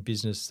financing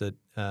business that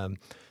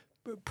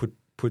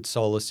put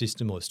solar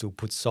system, or still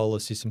puts solar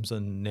systems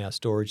and now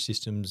storage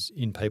systems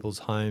in people's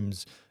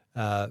homes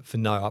for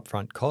no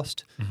upfront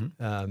cost.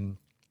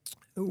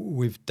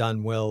 We've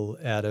done well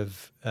out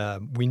of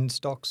wind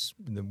stocks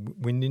in the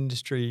wind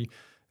industry,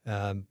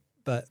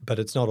 but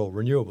it's not all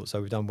renewable. So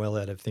we've done well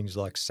out of things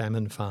like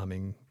salmon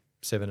farming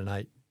 7 and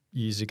 8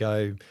 years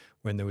ago,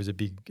 when there was a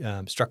big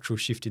structural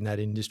shift in that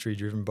industry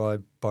driven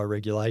by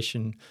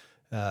regulation.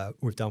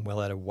 We've done well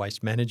out of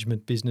waste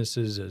management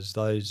businesses, as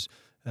those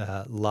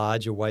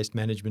larger waste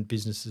management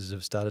businesses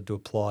have started to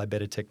apply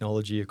better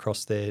technology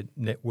across their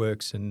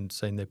networks and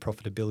seen their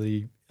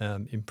profitability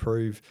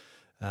improve.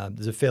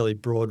 There's a fairly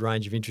broad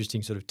range of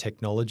interesting sort of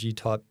technology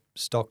type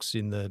stocks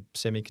in the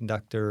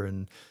semiconductor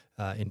and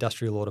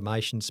industrial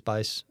automation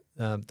space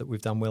that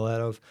we've done well out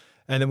of.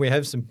 And then we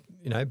have some,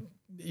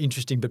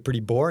 interesting but pretty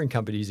boring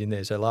companies in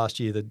there. So last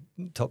year, the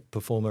top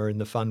performer in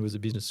the fund was a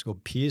business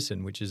called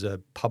Pearson, which is a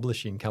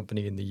publishing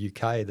company in the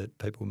UK that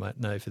people might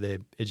know for their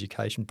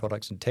education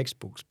products and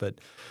textbooks. But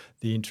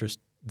the interest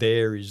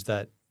there is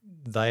that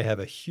they have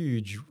a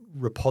huge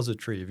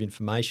repository of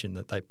information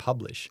that they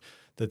publish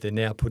that they're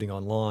now putting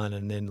online,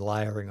 and then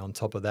layering on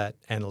top of that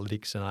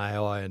analytics and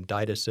AI and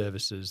data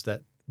services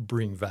that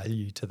bring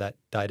value to that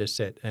data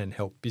set and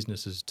help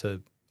businesses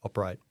to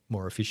operate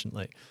more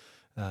efficiently.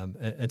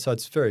 And so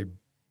it's very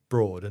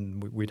broad,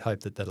 and we'd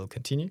hope that that'll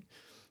continue.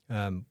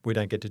 We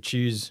don't get to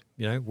choose,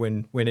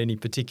 when any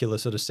particular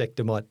sort of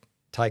sector might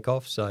take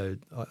off. So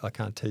I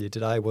can't tell you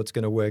today what's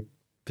going to work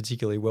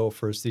particularly well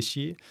for us this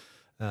year.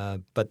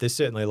 But there's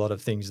certainly a lot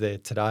of things there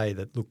today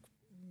that look,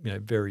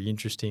 very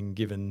interesting,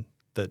 given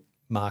that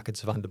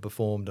markets have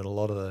underperformed, and a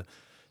lot of the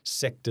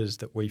sectors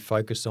that we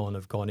focus on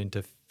have gone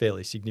into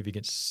fairly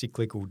significant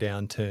cyclical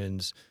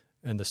downturns,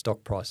 and the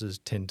stock prices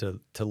tend to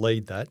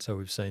lead that. So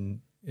we've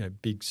seen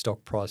big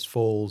stock price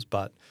falls,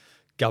 but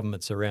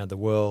governments around the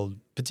world,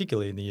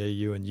 particularly in the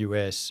EU and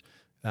US,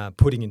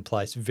 putting in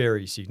place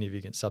very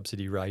significant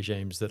subsidy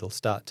regimes that will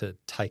start to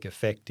take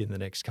effect in the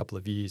next couple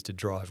of years to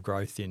drive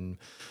growth in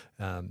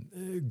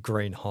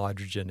green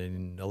hydrogen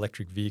and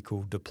electric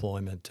vehicle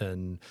deployment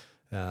and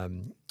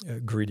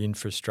grid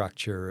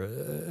infrastructure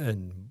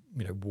and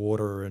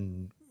water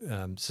and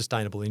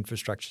sustainable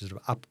infrastructure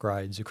sort of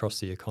upgrades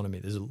across the economy.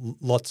 There's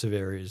lots of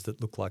areas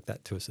that look like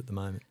that to us at the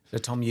moment. So,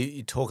 Tom,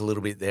 you talk a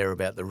little bit there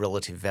about the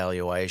relative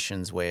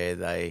valuations where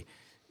they,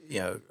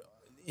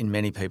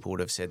 many people would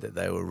have said that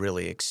they were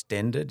really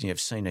extended. You've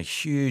seen a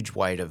huge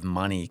weight of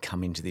money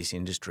come into this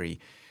industry.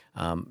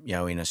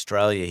 In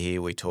Australia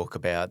here, we talk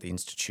about the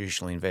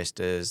institutional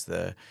investors,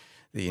 the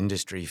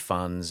industry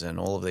funds, and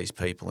all of these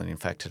people. And in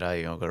fact,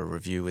 today I've got a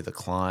review with a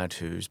client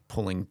who's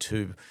pulling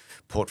 2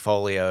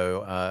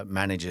 portfolio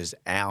managers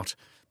out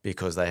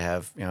because they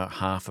have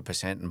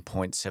 0.5% and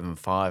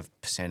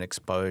 0.75%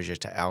 exposure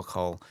to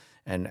alcohol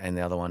and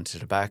the other one to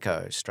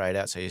tobacco straight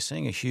out. So you're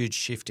seeing a huge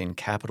shift in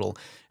capital,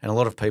 and a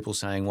lot of people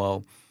saying,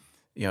 well,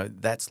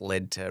 that's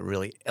led to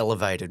really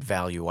elevated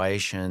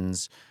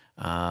valuations,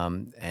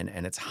 and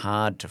it's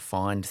hard to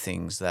find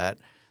things that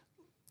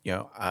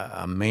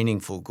are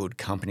meaningful, good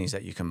companies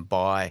that you can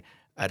buy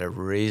at a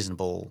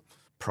reasonable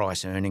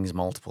price earnings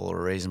multiple or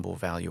a reasonable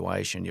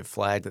valuation. You've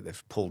flagged that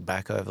they've pulled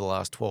back over the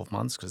last 12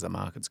 months because the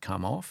market's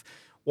come off.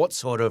 What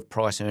sort of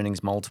price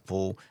earnings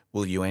multiple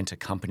will you enter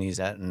companies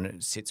at, and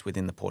it sits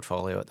within the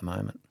portfolio at the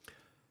moment?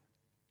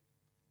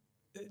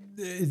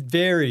 It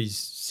varies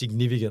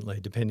significantly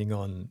depending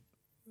on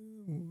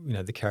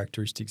the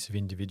characteristics of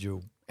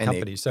individual and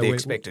companies. the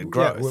expected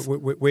growth.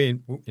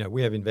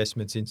 We have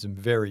investments in some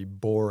very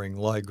boring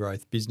low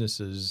growth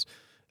businesses,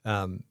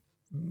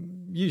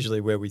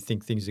 usually where we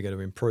think things are going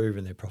to improve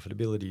and their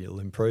profitability will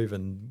improve,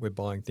 and we're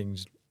buying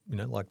things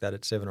like that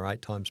at 7 or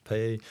 8 times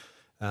PE.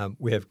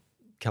 We have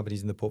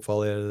companies in the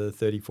portfolio that are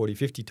 30, 40,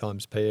 50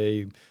 times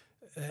PE,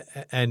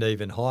 and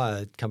even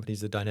higher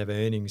companies that don't have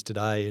earnings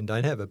today and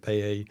don't have a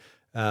PE.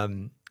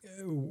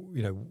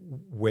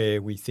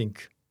 Where we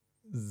think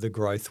the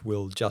growth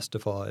will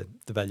justify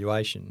the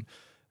valuation.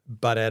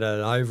 But at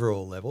an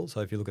overall level, so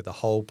if you look at the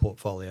whole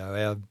portfolio,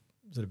 our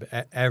sort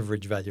of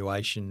average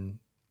valuation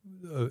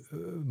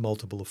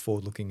multiple of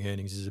forward-looking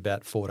earnings is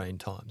about 14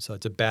 times. So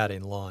it's about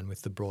in line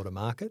with the broader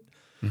market.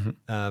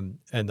 Mm-hmm.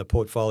 And the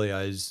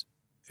portfolio's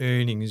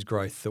earnings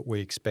growth that we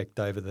expect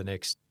over the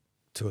next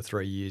 2 or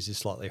 3 years is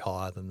slightly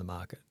higher than the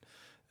market.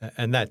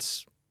 And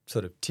that's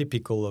sort of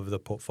typical of the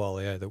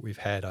portfolio that we've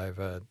had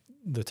over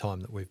the time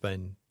that we've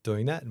been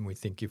doing that. And we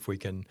think if we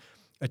can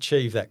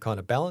achieve that kind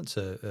of balance,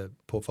 a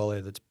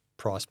portfolio that's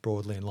priced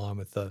broadly in line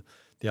with the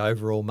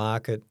overall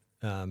market,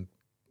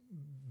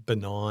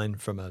 benign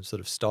from a sort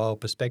of style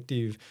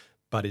perspective,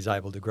 but is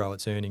able to grow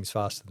its earnings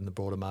faster than the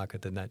broader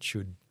market, then that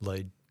should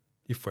lead,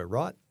 if we're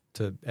right,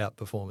 to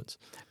outperformance.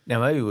 Now,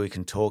 maybe we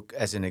can talk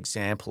as an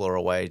example or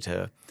a way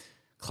to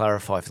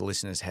clarify for the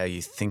listeners how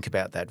you think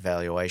about that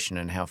valuation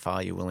and how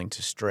far you're willing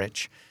to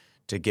stretch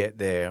to get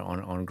there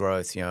on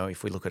growth.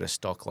 If we look at a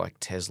stock like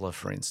Tesla,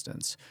 for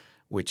instance,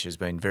 which has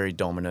been very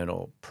dominant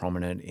or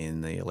prominent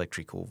in the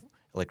electric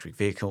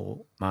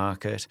vehicle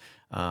market.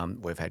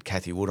 We've had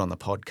Cathy Wood on the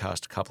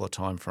podcast a couple of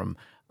times from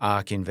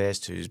ARK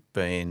Invest, who's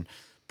been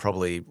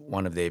probably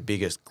one of their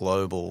biggest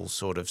global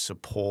sort of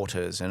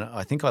supporters. And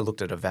I think I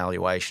looked at a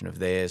valuation of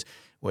theirs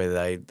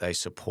where they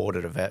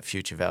supported a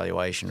future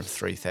valuation of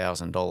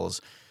 $3,000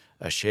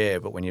 a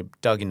share. But when you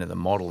dug into the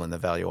model and the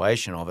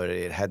valuation of it,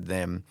 it had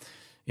them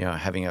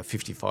having a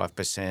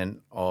 55%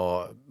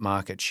 or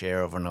market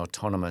share of an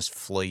autonomous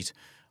fleet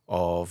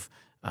of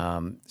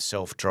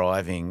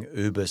self-driving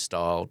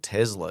Uber-style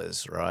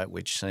Teslas, right,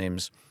 which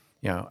seems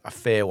a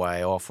fair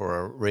way off or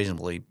a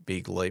reasonably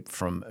big leap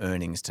from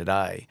earnings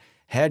today.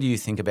 How do you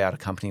think about a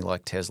company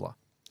like Tesla?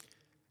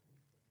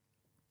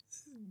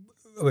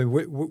 I mean,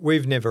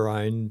 we've never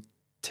owned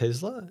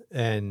Tesla,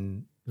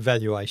 and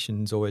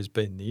valuation's always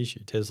been the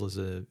issue. Tesla's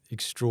an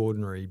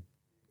extraordinary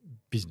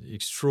business,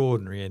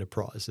 extraordinary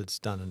enterprise that's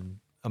done an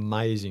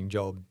amazing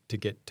job to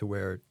get to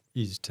where it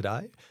is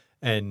today,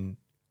 and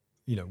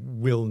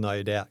will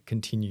no doubt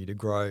continue to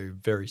grow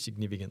very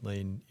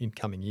significantly in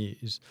coming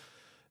years.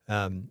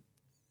 I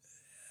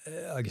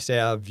guess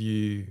our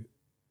view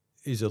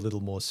is a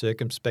little more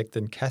circumspect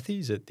than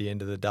Cathy's. At the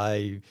end of the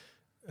day,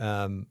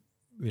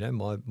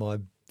 my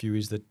view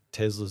is that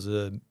Tesla's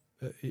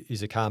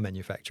is a car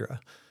manufacturer,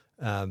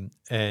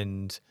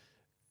 and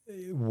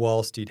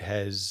whilst it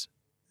has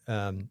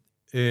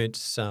earned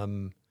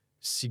some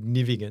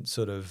significant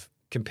sort of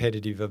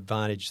competitive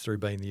advantage through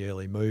being the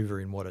early mover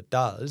in what it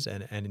does,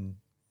 and in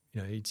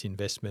its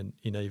investment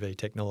in EV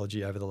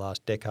technology over the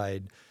last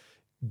decade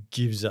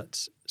gives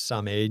it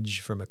some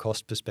edge from a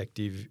cost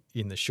perspective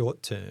in the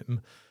short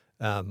term.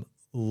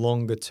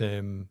 Longer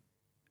term,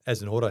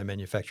 as an auto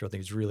manufacturer, I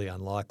think it's really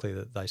unlikely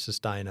that they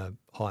sustain a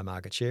high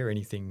market share.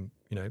 Anything,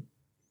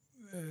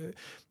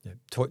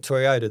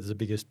 Toyota is the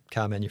biggest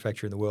car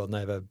manufacturer in the world, and they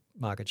have a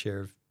market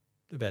share of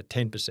about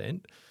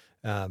 10%.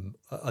 I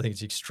think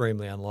it's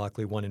extremely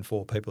unlikely 1 in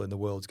 4 people in the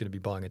world is going to be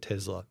buying a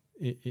Tesla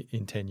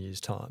in 10 years'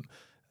 time.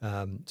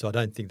 So I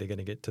don't think they're going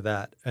to get to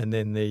that. And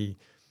then the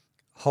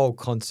whole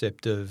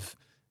concept of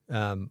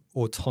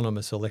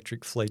autonomous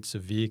electric fleets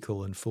of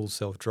vehicle and full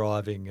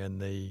self-driving,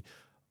 and the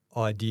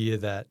idea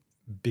that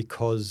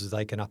because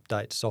they can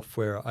update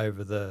software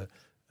over the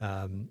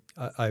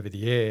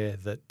air,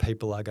 that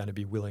people are going to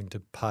be willing to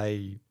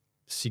pay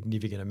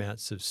significant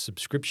amounts of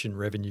subscription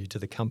revenue to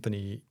the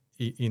company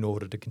in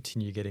order to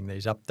continue getting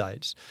these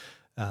updates,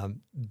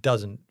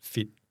 doesn't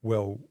fit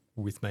well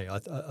with me.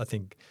 I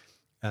think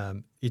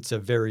it's a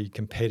very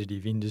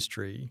competitive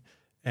industry,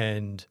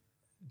 and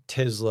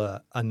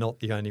Tesla are not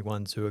the only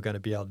ones who are going to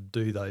be able to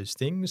do those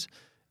things.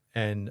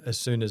 And as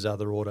soon as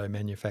other auto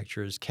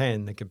manufacturers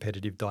can, the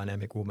competitive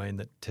dynamic will mean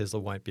that Tesla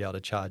won't be able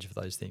to charge for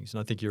those things. And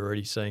I think you're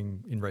already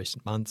seeing in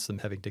recent months them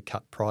having to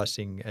cut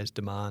pricing as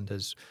demand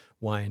has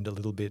waned a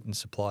little bit and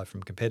supply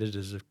from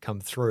competitors have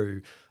come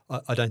through.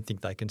 I don't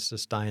think they can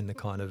sustain the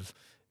kind of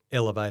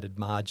elevated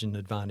margin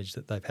advantage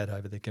that they've had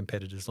over their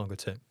competitors longer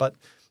term. But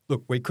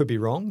look, we could be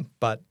wrong,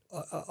 but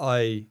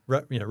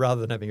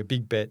rather than having a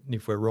big bet, and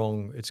if we're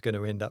wrong, it's going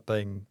to end up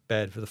being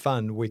bad for the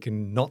fund, we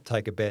can not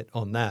take a bet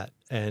on that,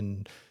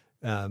 and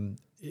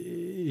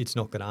it's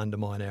not going to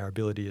undermine our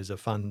ability as a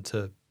fund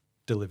to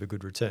deliver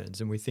good returns.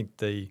 And we think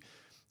the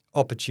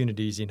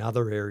opportunities in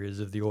other areas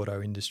of the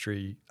auto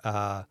industry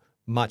are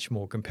much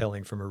more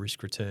compelling from a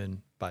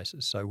risk-return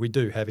basis. So we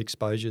do have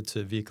exposure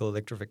to vehicle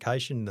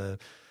electrification. The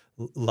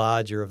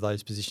larger of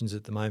those positions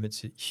at the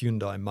moment is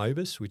Hyundai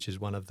Mobis, which is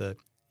one of the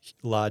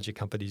larger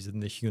companies in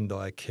the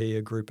Hyundai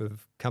Kia group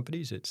of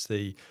companies. It's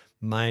the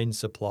main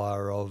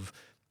supplier of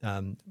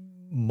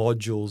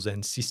modules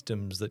and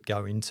systems that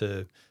go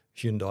into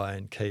Hyundai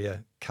and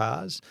Kia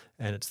cars,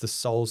 and it's the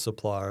sole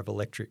supplier of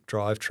electric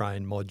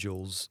drivetrain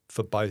modules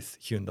for both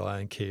Hyundai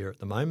and Kia at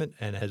the moment,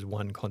 and has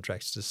won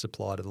contracts to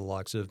supply to the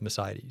likes of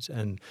Mercedes.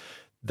 And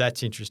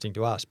that's interesting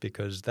to us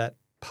because that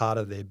part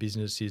of their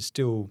business is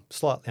still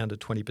slightly under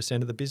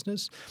 20% of the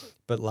business,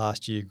 but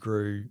last year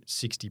grew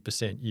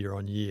 60% year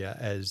on year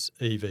as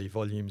EV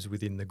volumes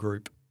within the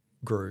group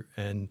grew.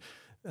 And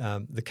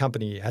the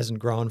company hasn't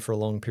grown for a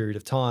long period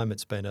of time.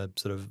 It's been a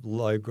sort of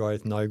low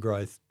growth, no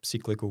growth,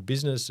 cyclical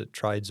business. It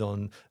trades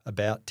on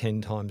about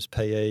 10 times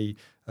PE,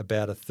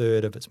 about a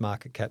third of its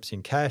market cap's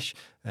in cash,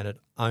 and it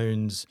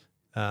owns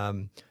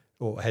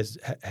or has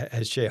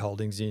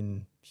shareholdings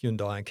in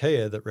Hyundai and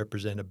Kia that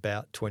represent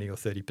about 20 or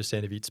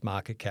 30% of its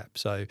market cap.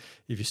 So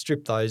if you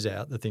strip those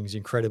out, the thing's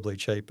incredibly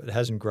cheap. It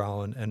hasn't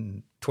grown,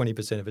 and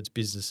 20% of its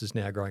business is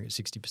now growing at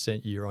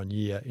 60% year on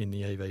year in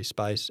the EV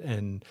space,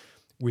 and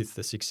with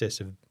the success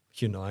of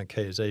Hyundai and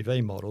Kia's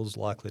EV models,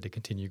 likely to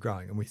continue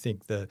growing. And we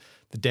think the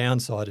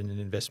downside in an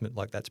investment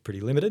like that's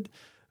pretty limited,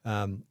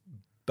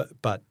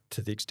 but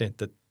to the extent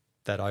that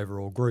that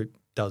overall group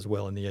does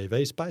well in the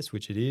EV space,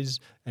 which it is,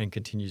 and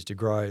continues to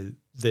grow,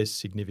 there's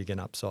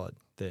significant upside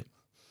there.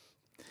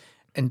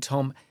 And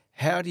Tom,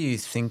 how do you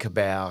think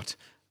about,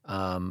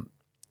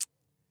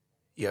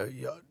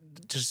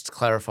 just to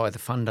clarify, the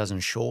fund doesn't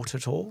short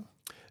at all?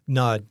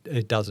 No,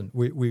 it doesn't.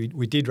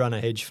 We did run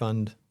a hedge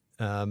fund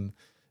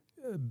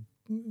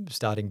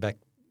starting back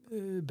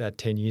about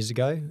 10 years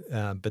ago,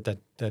 but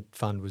that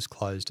fund was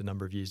closed a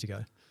number of years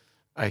ago.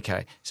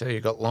 Okay, so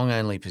you've got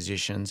long-only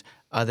positions.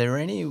 Are there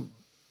any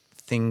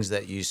things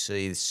that you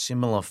see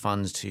similar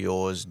funds to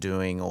yours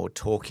doing or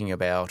talking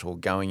about or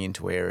going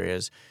into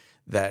areas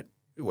that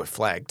were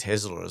flagged?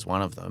 Tesla as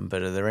one of them,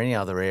 but are there any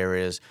other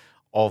areas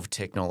of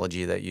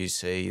technology that you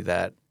see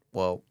that,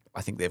 well,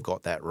 I think they've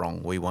got that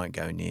wrong, we won't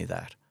go near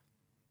that?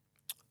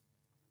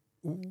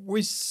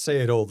 We see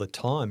it all the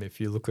time if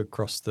you look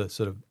across the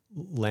sort of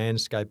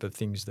landscape of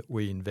things that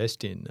we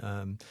invest in.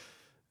 I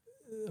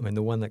mean,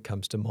 the one that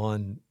comes to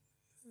mind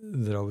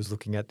that I was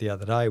looking at the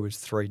other day was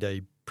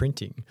 3D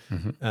printing,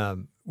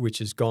 which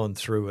has gone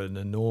through an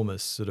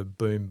enormous sort of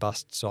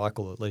boom-bust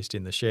cycle, at least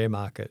in the share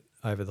market,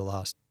 over the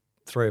last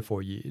 3 or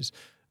 4 years.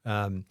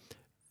 And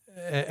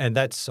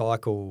that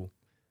cycle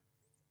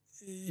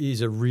is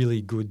a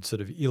really good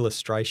sort of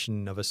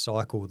illustration of a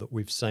cycle that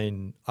we've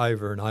seen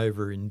over and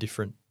over in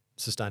different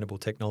sustainable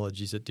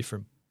technologies at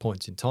different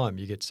points in time.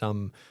 You get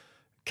some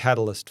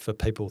catalyst for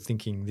people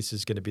thinking this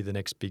is going to be the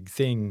next big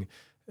thing.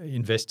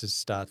 Investors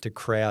start to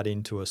crowd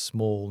into a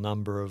small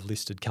number of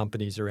listed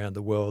companies around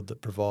the world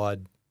that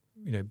provide,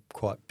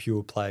 quite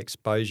pure play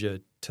exposure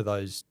to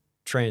those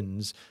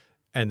trends,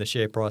 and the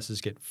share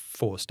prices get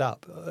forced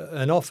up.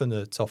 And often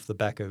it's off the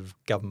back of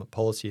government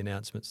policy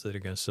announcements that are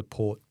going to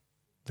support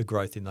the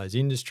growth in those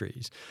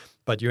industries.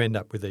 But you end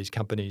up with these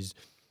companies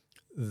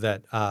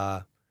that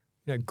are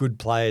good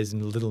players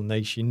in a little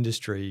niche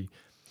industry.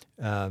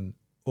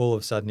 All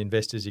of a sudden,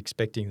 investors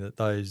expecting that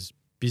those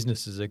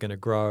businesses are going to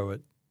grow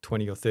at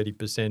 20 or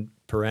 30%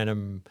 per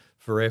annum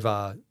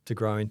forever to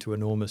grow into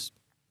enormous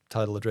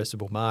total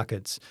addressable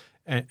markets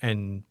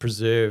and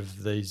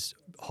preserve these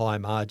high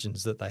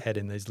margins that they had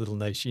in these little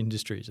niche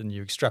industries. And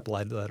you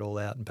extrapolate that all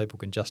out and people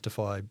can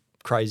justify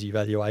crazy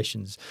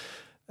valuations.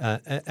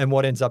 And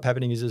what ends up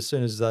happening is as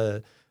soon as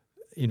the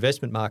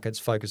investment markets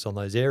focus on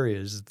those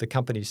areas, the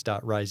companies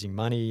start raising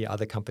money,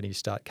 other companies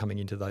start coming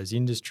into those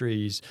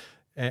industries,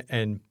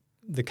 and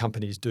the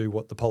companies do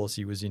what the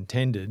policy was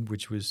intended,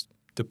 which was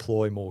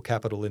deploy more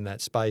capital in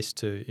that space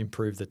to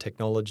improve the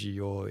technology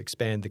or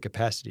expand the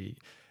capacity.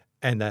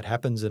 And that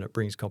happens and it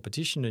brings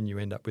competition and you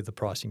end up with the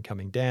pricing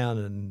coming down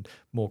and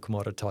more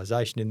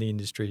commoditization in the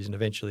industries, and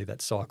eventually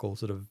that cycle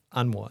sort of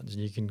unwinds.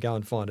 And you can go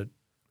and find it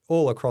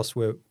all across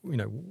where,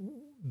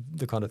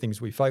 the kind of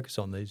things we focus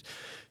on, these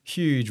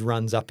huge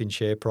runs up in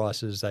share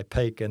prices, they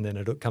peak and then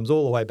it comes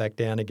all the way back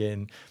down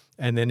again.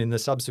 And then in the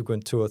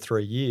subsequent 2 or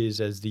 3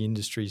 years, as the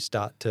industries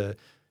start to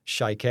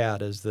shake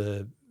out, as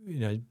the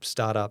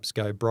startups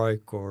go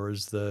broke or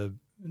as the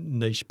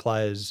niche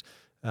players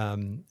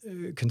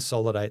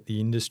consolidate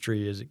the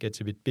industry as it gets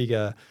a bit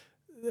bigger,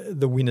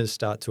 the winners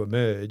start to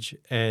emerge,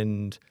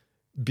 and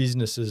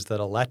businesses that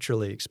are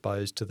laterally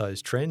exposed to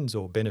those trends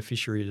or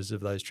beneficiaries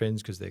of those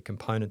trends because they're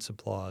component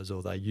suppliers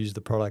or they use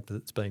the product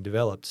that's being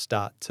developed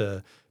start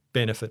to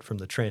benefit from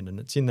the trend.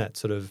 And it's in that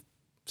sort of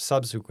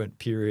subsequent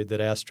period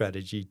that our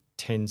strategy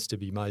tends to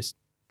be most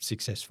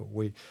successful.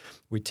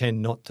 We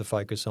tend not to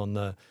focus on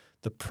the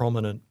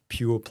prominent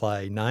pure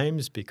play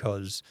names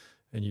because,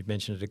 and you've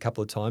mentioned it a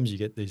couple of times, you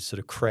get these sort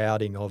of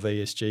crowding of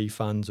ESG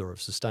funds or of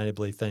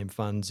sustainably themed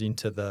funds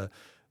into the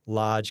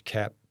large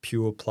cap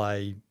pure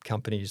play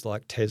companies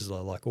like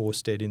Tesla, like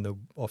Ørsted in the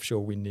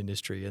offshore wind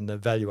industry, and the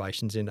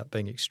valuations end up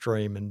being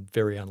extreme and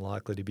very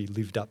unlikely to be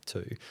lived up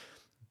to.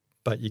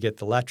 but you get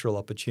the lateral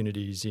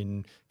opportunities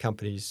in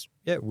companies,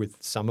 with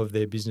some of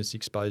their business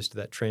exposed to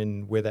that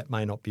trend where that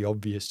may not be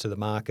obvious to the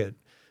market,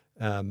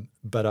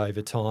 but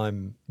over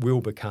time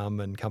will become,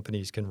 and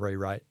companies can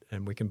re-rate,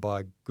 and we can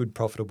buy good,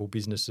 profitable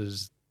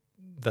businesses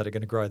that are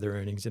going to grow their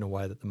earnings in a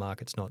way that the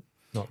market's not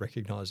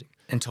recognising.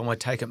 And Tom, I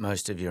take it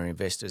most of your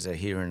investors are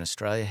here in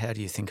Australia. How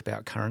do you think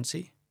about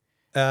currency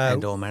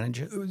and or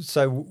manage it?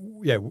 So,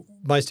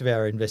 most of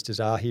our investors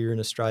are here in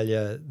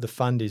Australia. The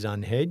fund is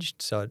unhedged,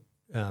 so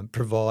it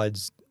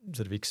provides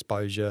sort of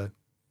exposure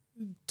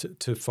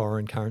to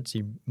foreign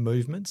currency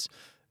movements,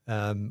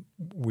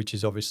 which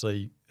is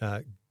obviously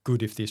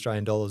good if the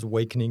Australian dollar is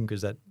weakening,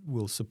 because that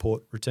will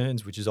support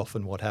returns, which is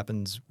often what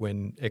happens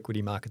when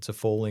equity markets are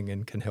falling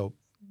and can help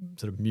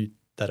sort of mute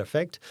that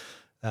effect.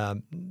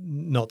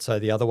 Not so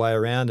the other way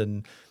around.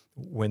 And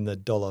when the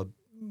dollar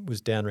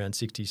was down around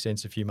 60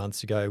 cents a few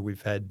months ago,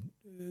 we've had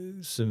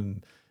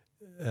some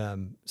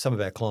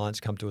of our clients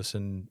come to us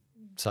and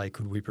say,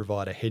 could we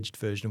provide a hedged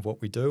version of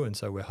what we do? And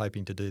so we're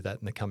hoping to do that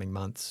in the coming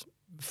months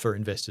for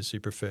investors who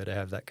prefer to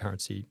have that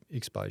currency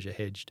exposure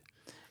hedged.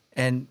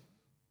 And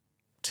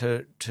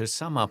to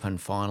sum up and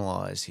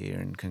finalise here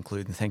and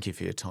conclude, and thank you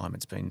for your time.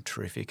 It's been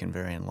terrific and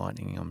very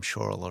enlightening. I'm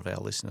sure a lot of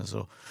our listeners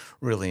will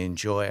really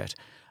enjoy it.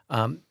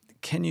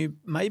 Can you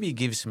maybe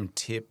give some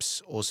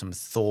tips or some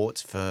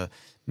thoughts for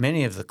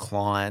many of the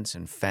clients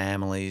and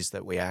families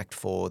that we act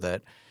for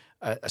that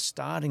are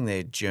starting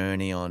their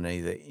journey on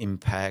either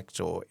impact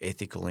or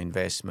ethical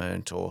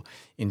investment or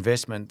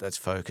investment that's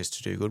focused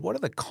to do good? What are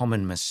the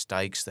common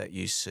mistakes that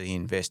you see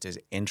investors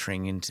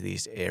entering into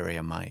this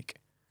area make?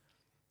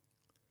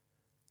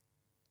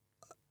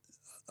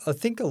 I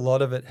think a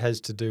lot of it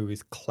has to do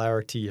with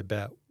clarity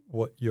about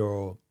what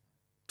you're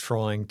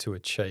trying to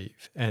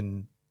achieve.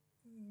 And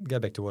go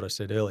back to what I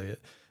said earlier,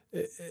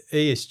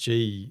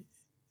 ESG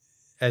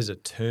as a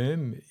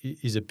term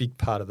is a big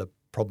part of the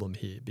problem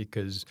here,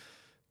 because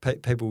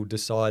people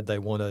decide they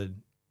want to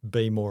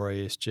be more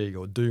ESG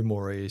or do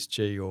more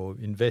ESG or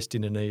invest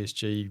in an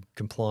ESG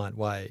compliant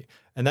way.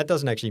 And that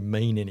doesn't actually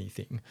mean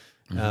anything.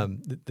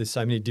 Mm-hmm. There's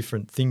so many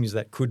different things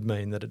that could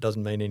mean that it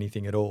doesn't mean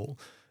anything at all.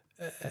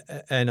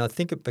 And I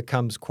think it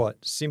becomes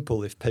quite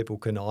simple if people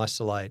can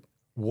isolate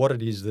what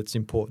it is that's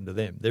important to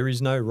them. There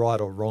is no right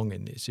or wrong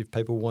in this. If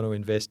people want to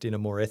invest in a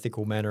more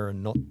ethical manner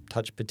and not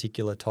touch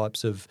particular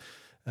types of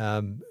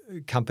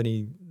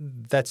company,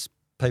 that's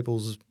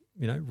people's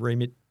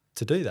remit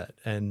to do that.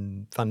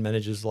 And fund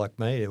managers like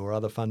me or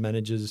other fund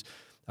managers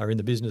are in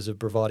the business of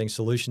providing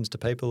solutions to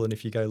people. And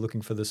if you go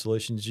looking for the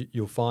solutions,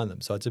 you'll find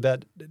them. So it's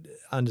about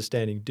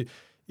understanding,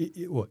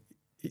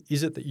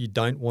 is it that you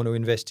don't want to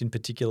invest in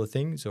particular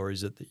things, or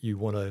is it that you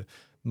want to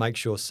make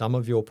sure some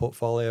of your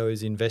portfolio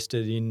is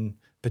invested in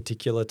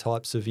particular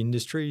types of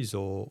industries,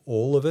 or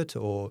all of it?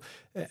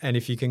 And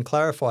if you can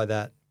clarify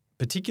that,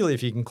 particularly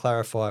if you can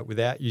clarify it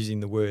without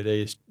using the word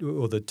ESG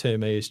or the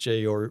term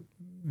ESG or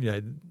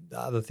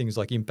other things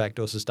like impact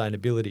or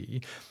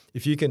sustainability,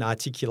 if you can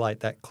articulate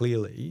that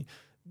clearly,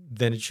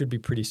 then it should be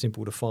pretty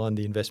simple to find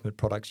the investment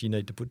products you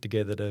need to put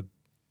together to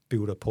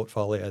build a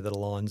portfolio that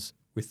aligns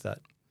with that.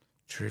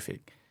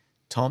 Terrific.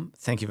 Tom,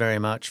 thank you very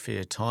much for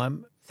your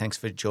time. Thanks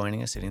for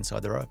joining us at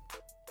Inside the Rope.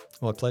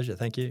 My pleasure.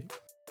 Thank you.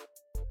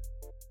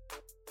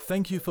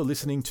 Thank you for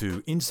listening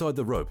to Inside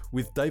the Rope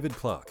with David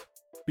Clark.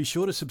 Be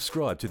sure to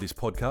subscribe to this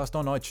podcast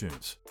on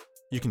iTunes.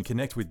 You can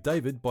connect with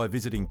David by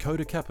visiting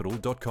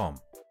codacapital.com.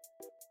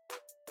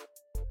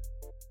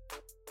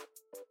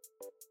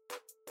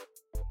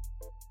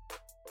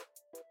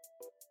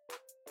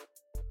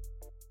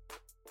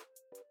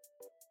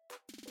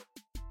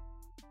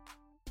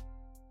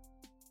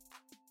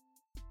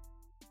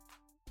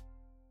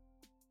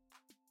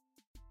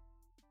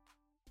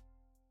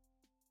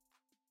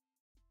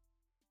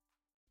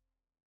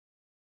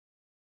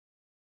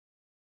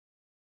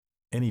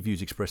 Any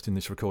views expressed in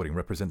this recording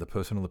represent the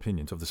personal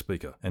opinions of the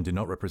speaker and do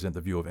not represent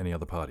the view of any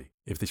other party.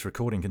 If this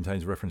recording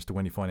contains reference to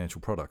any financial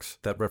products,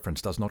 that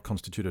reference does not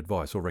constitute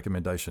advice or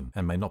recommendation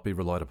and may not be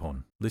relied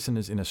upon.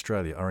 Listeners in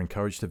Australia are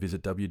encouraged to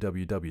visit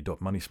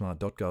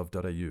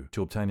www.moneysmart.gov.au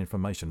to obtain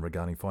information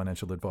regarding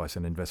financial advice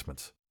and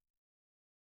investments.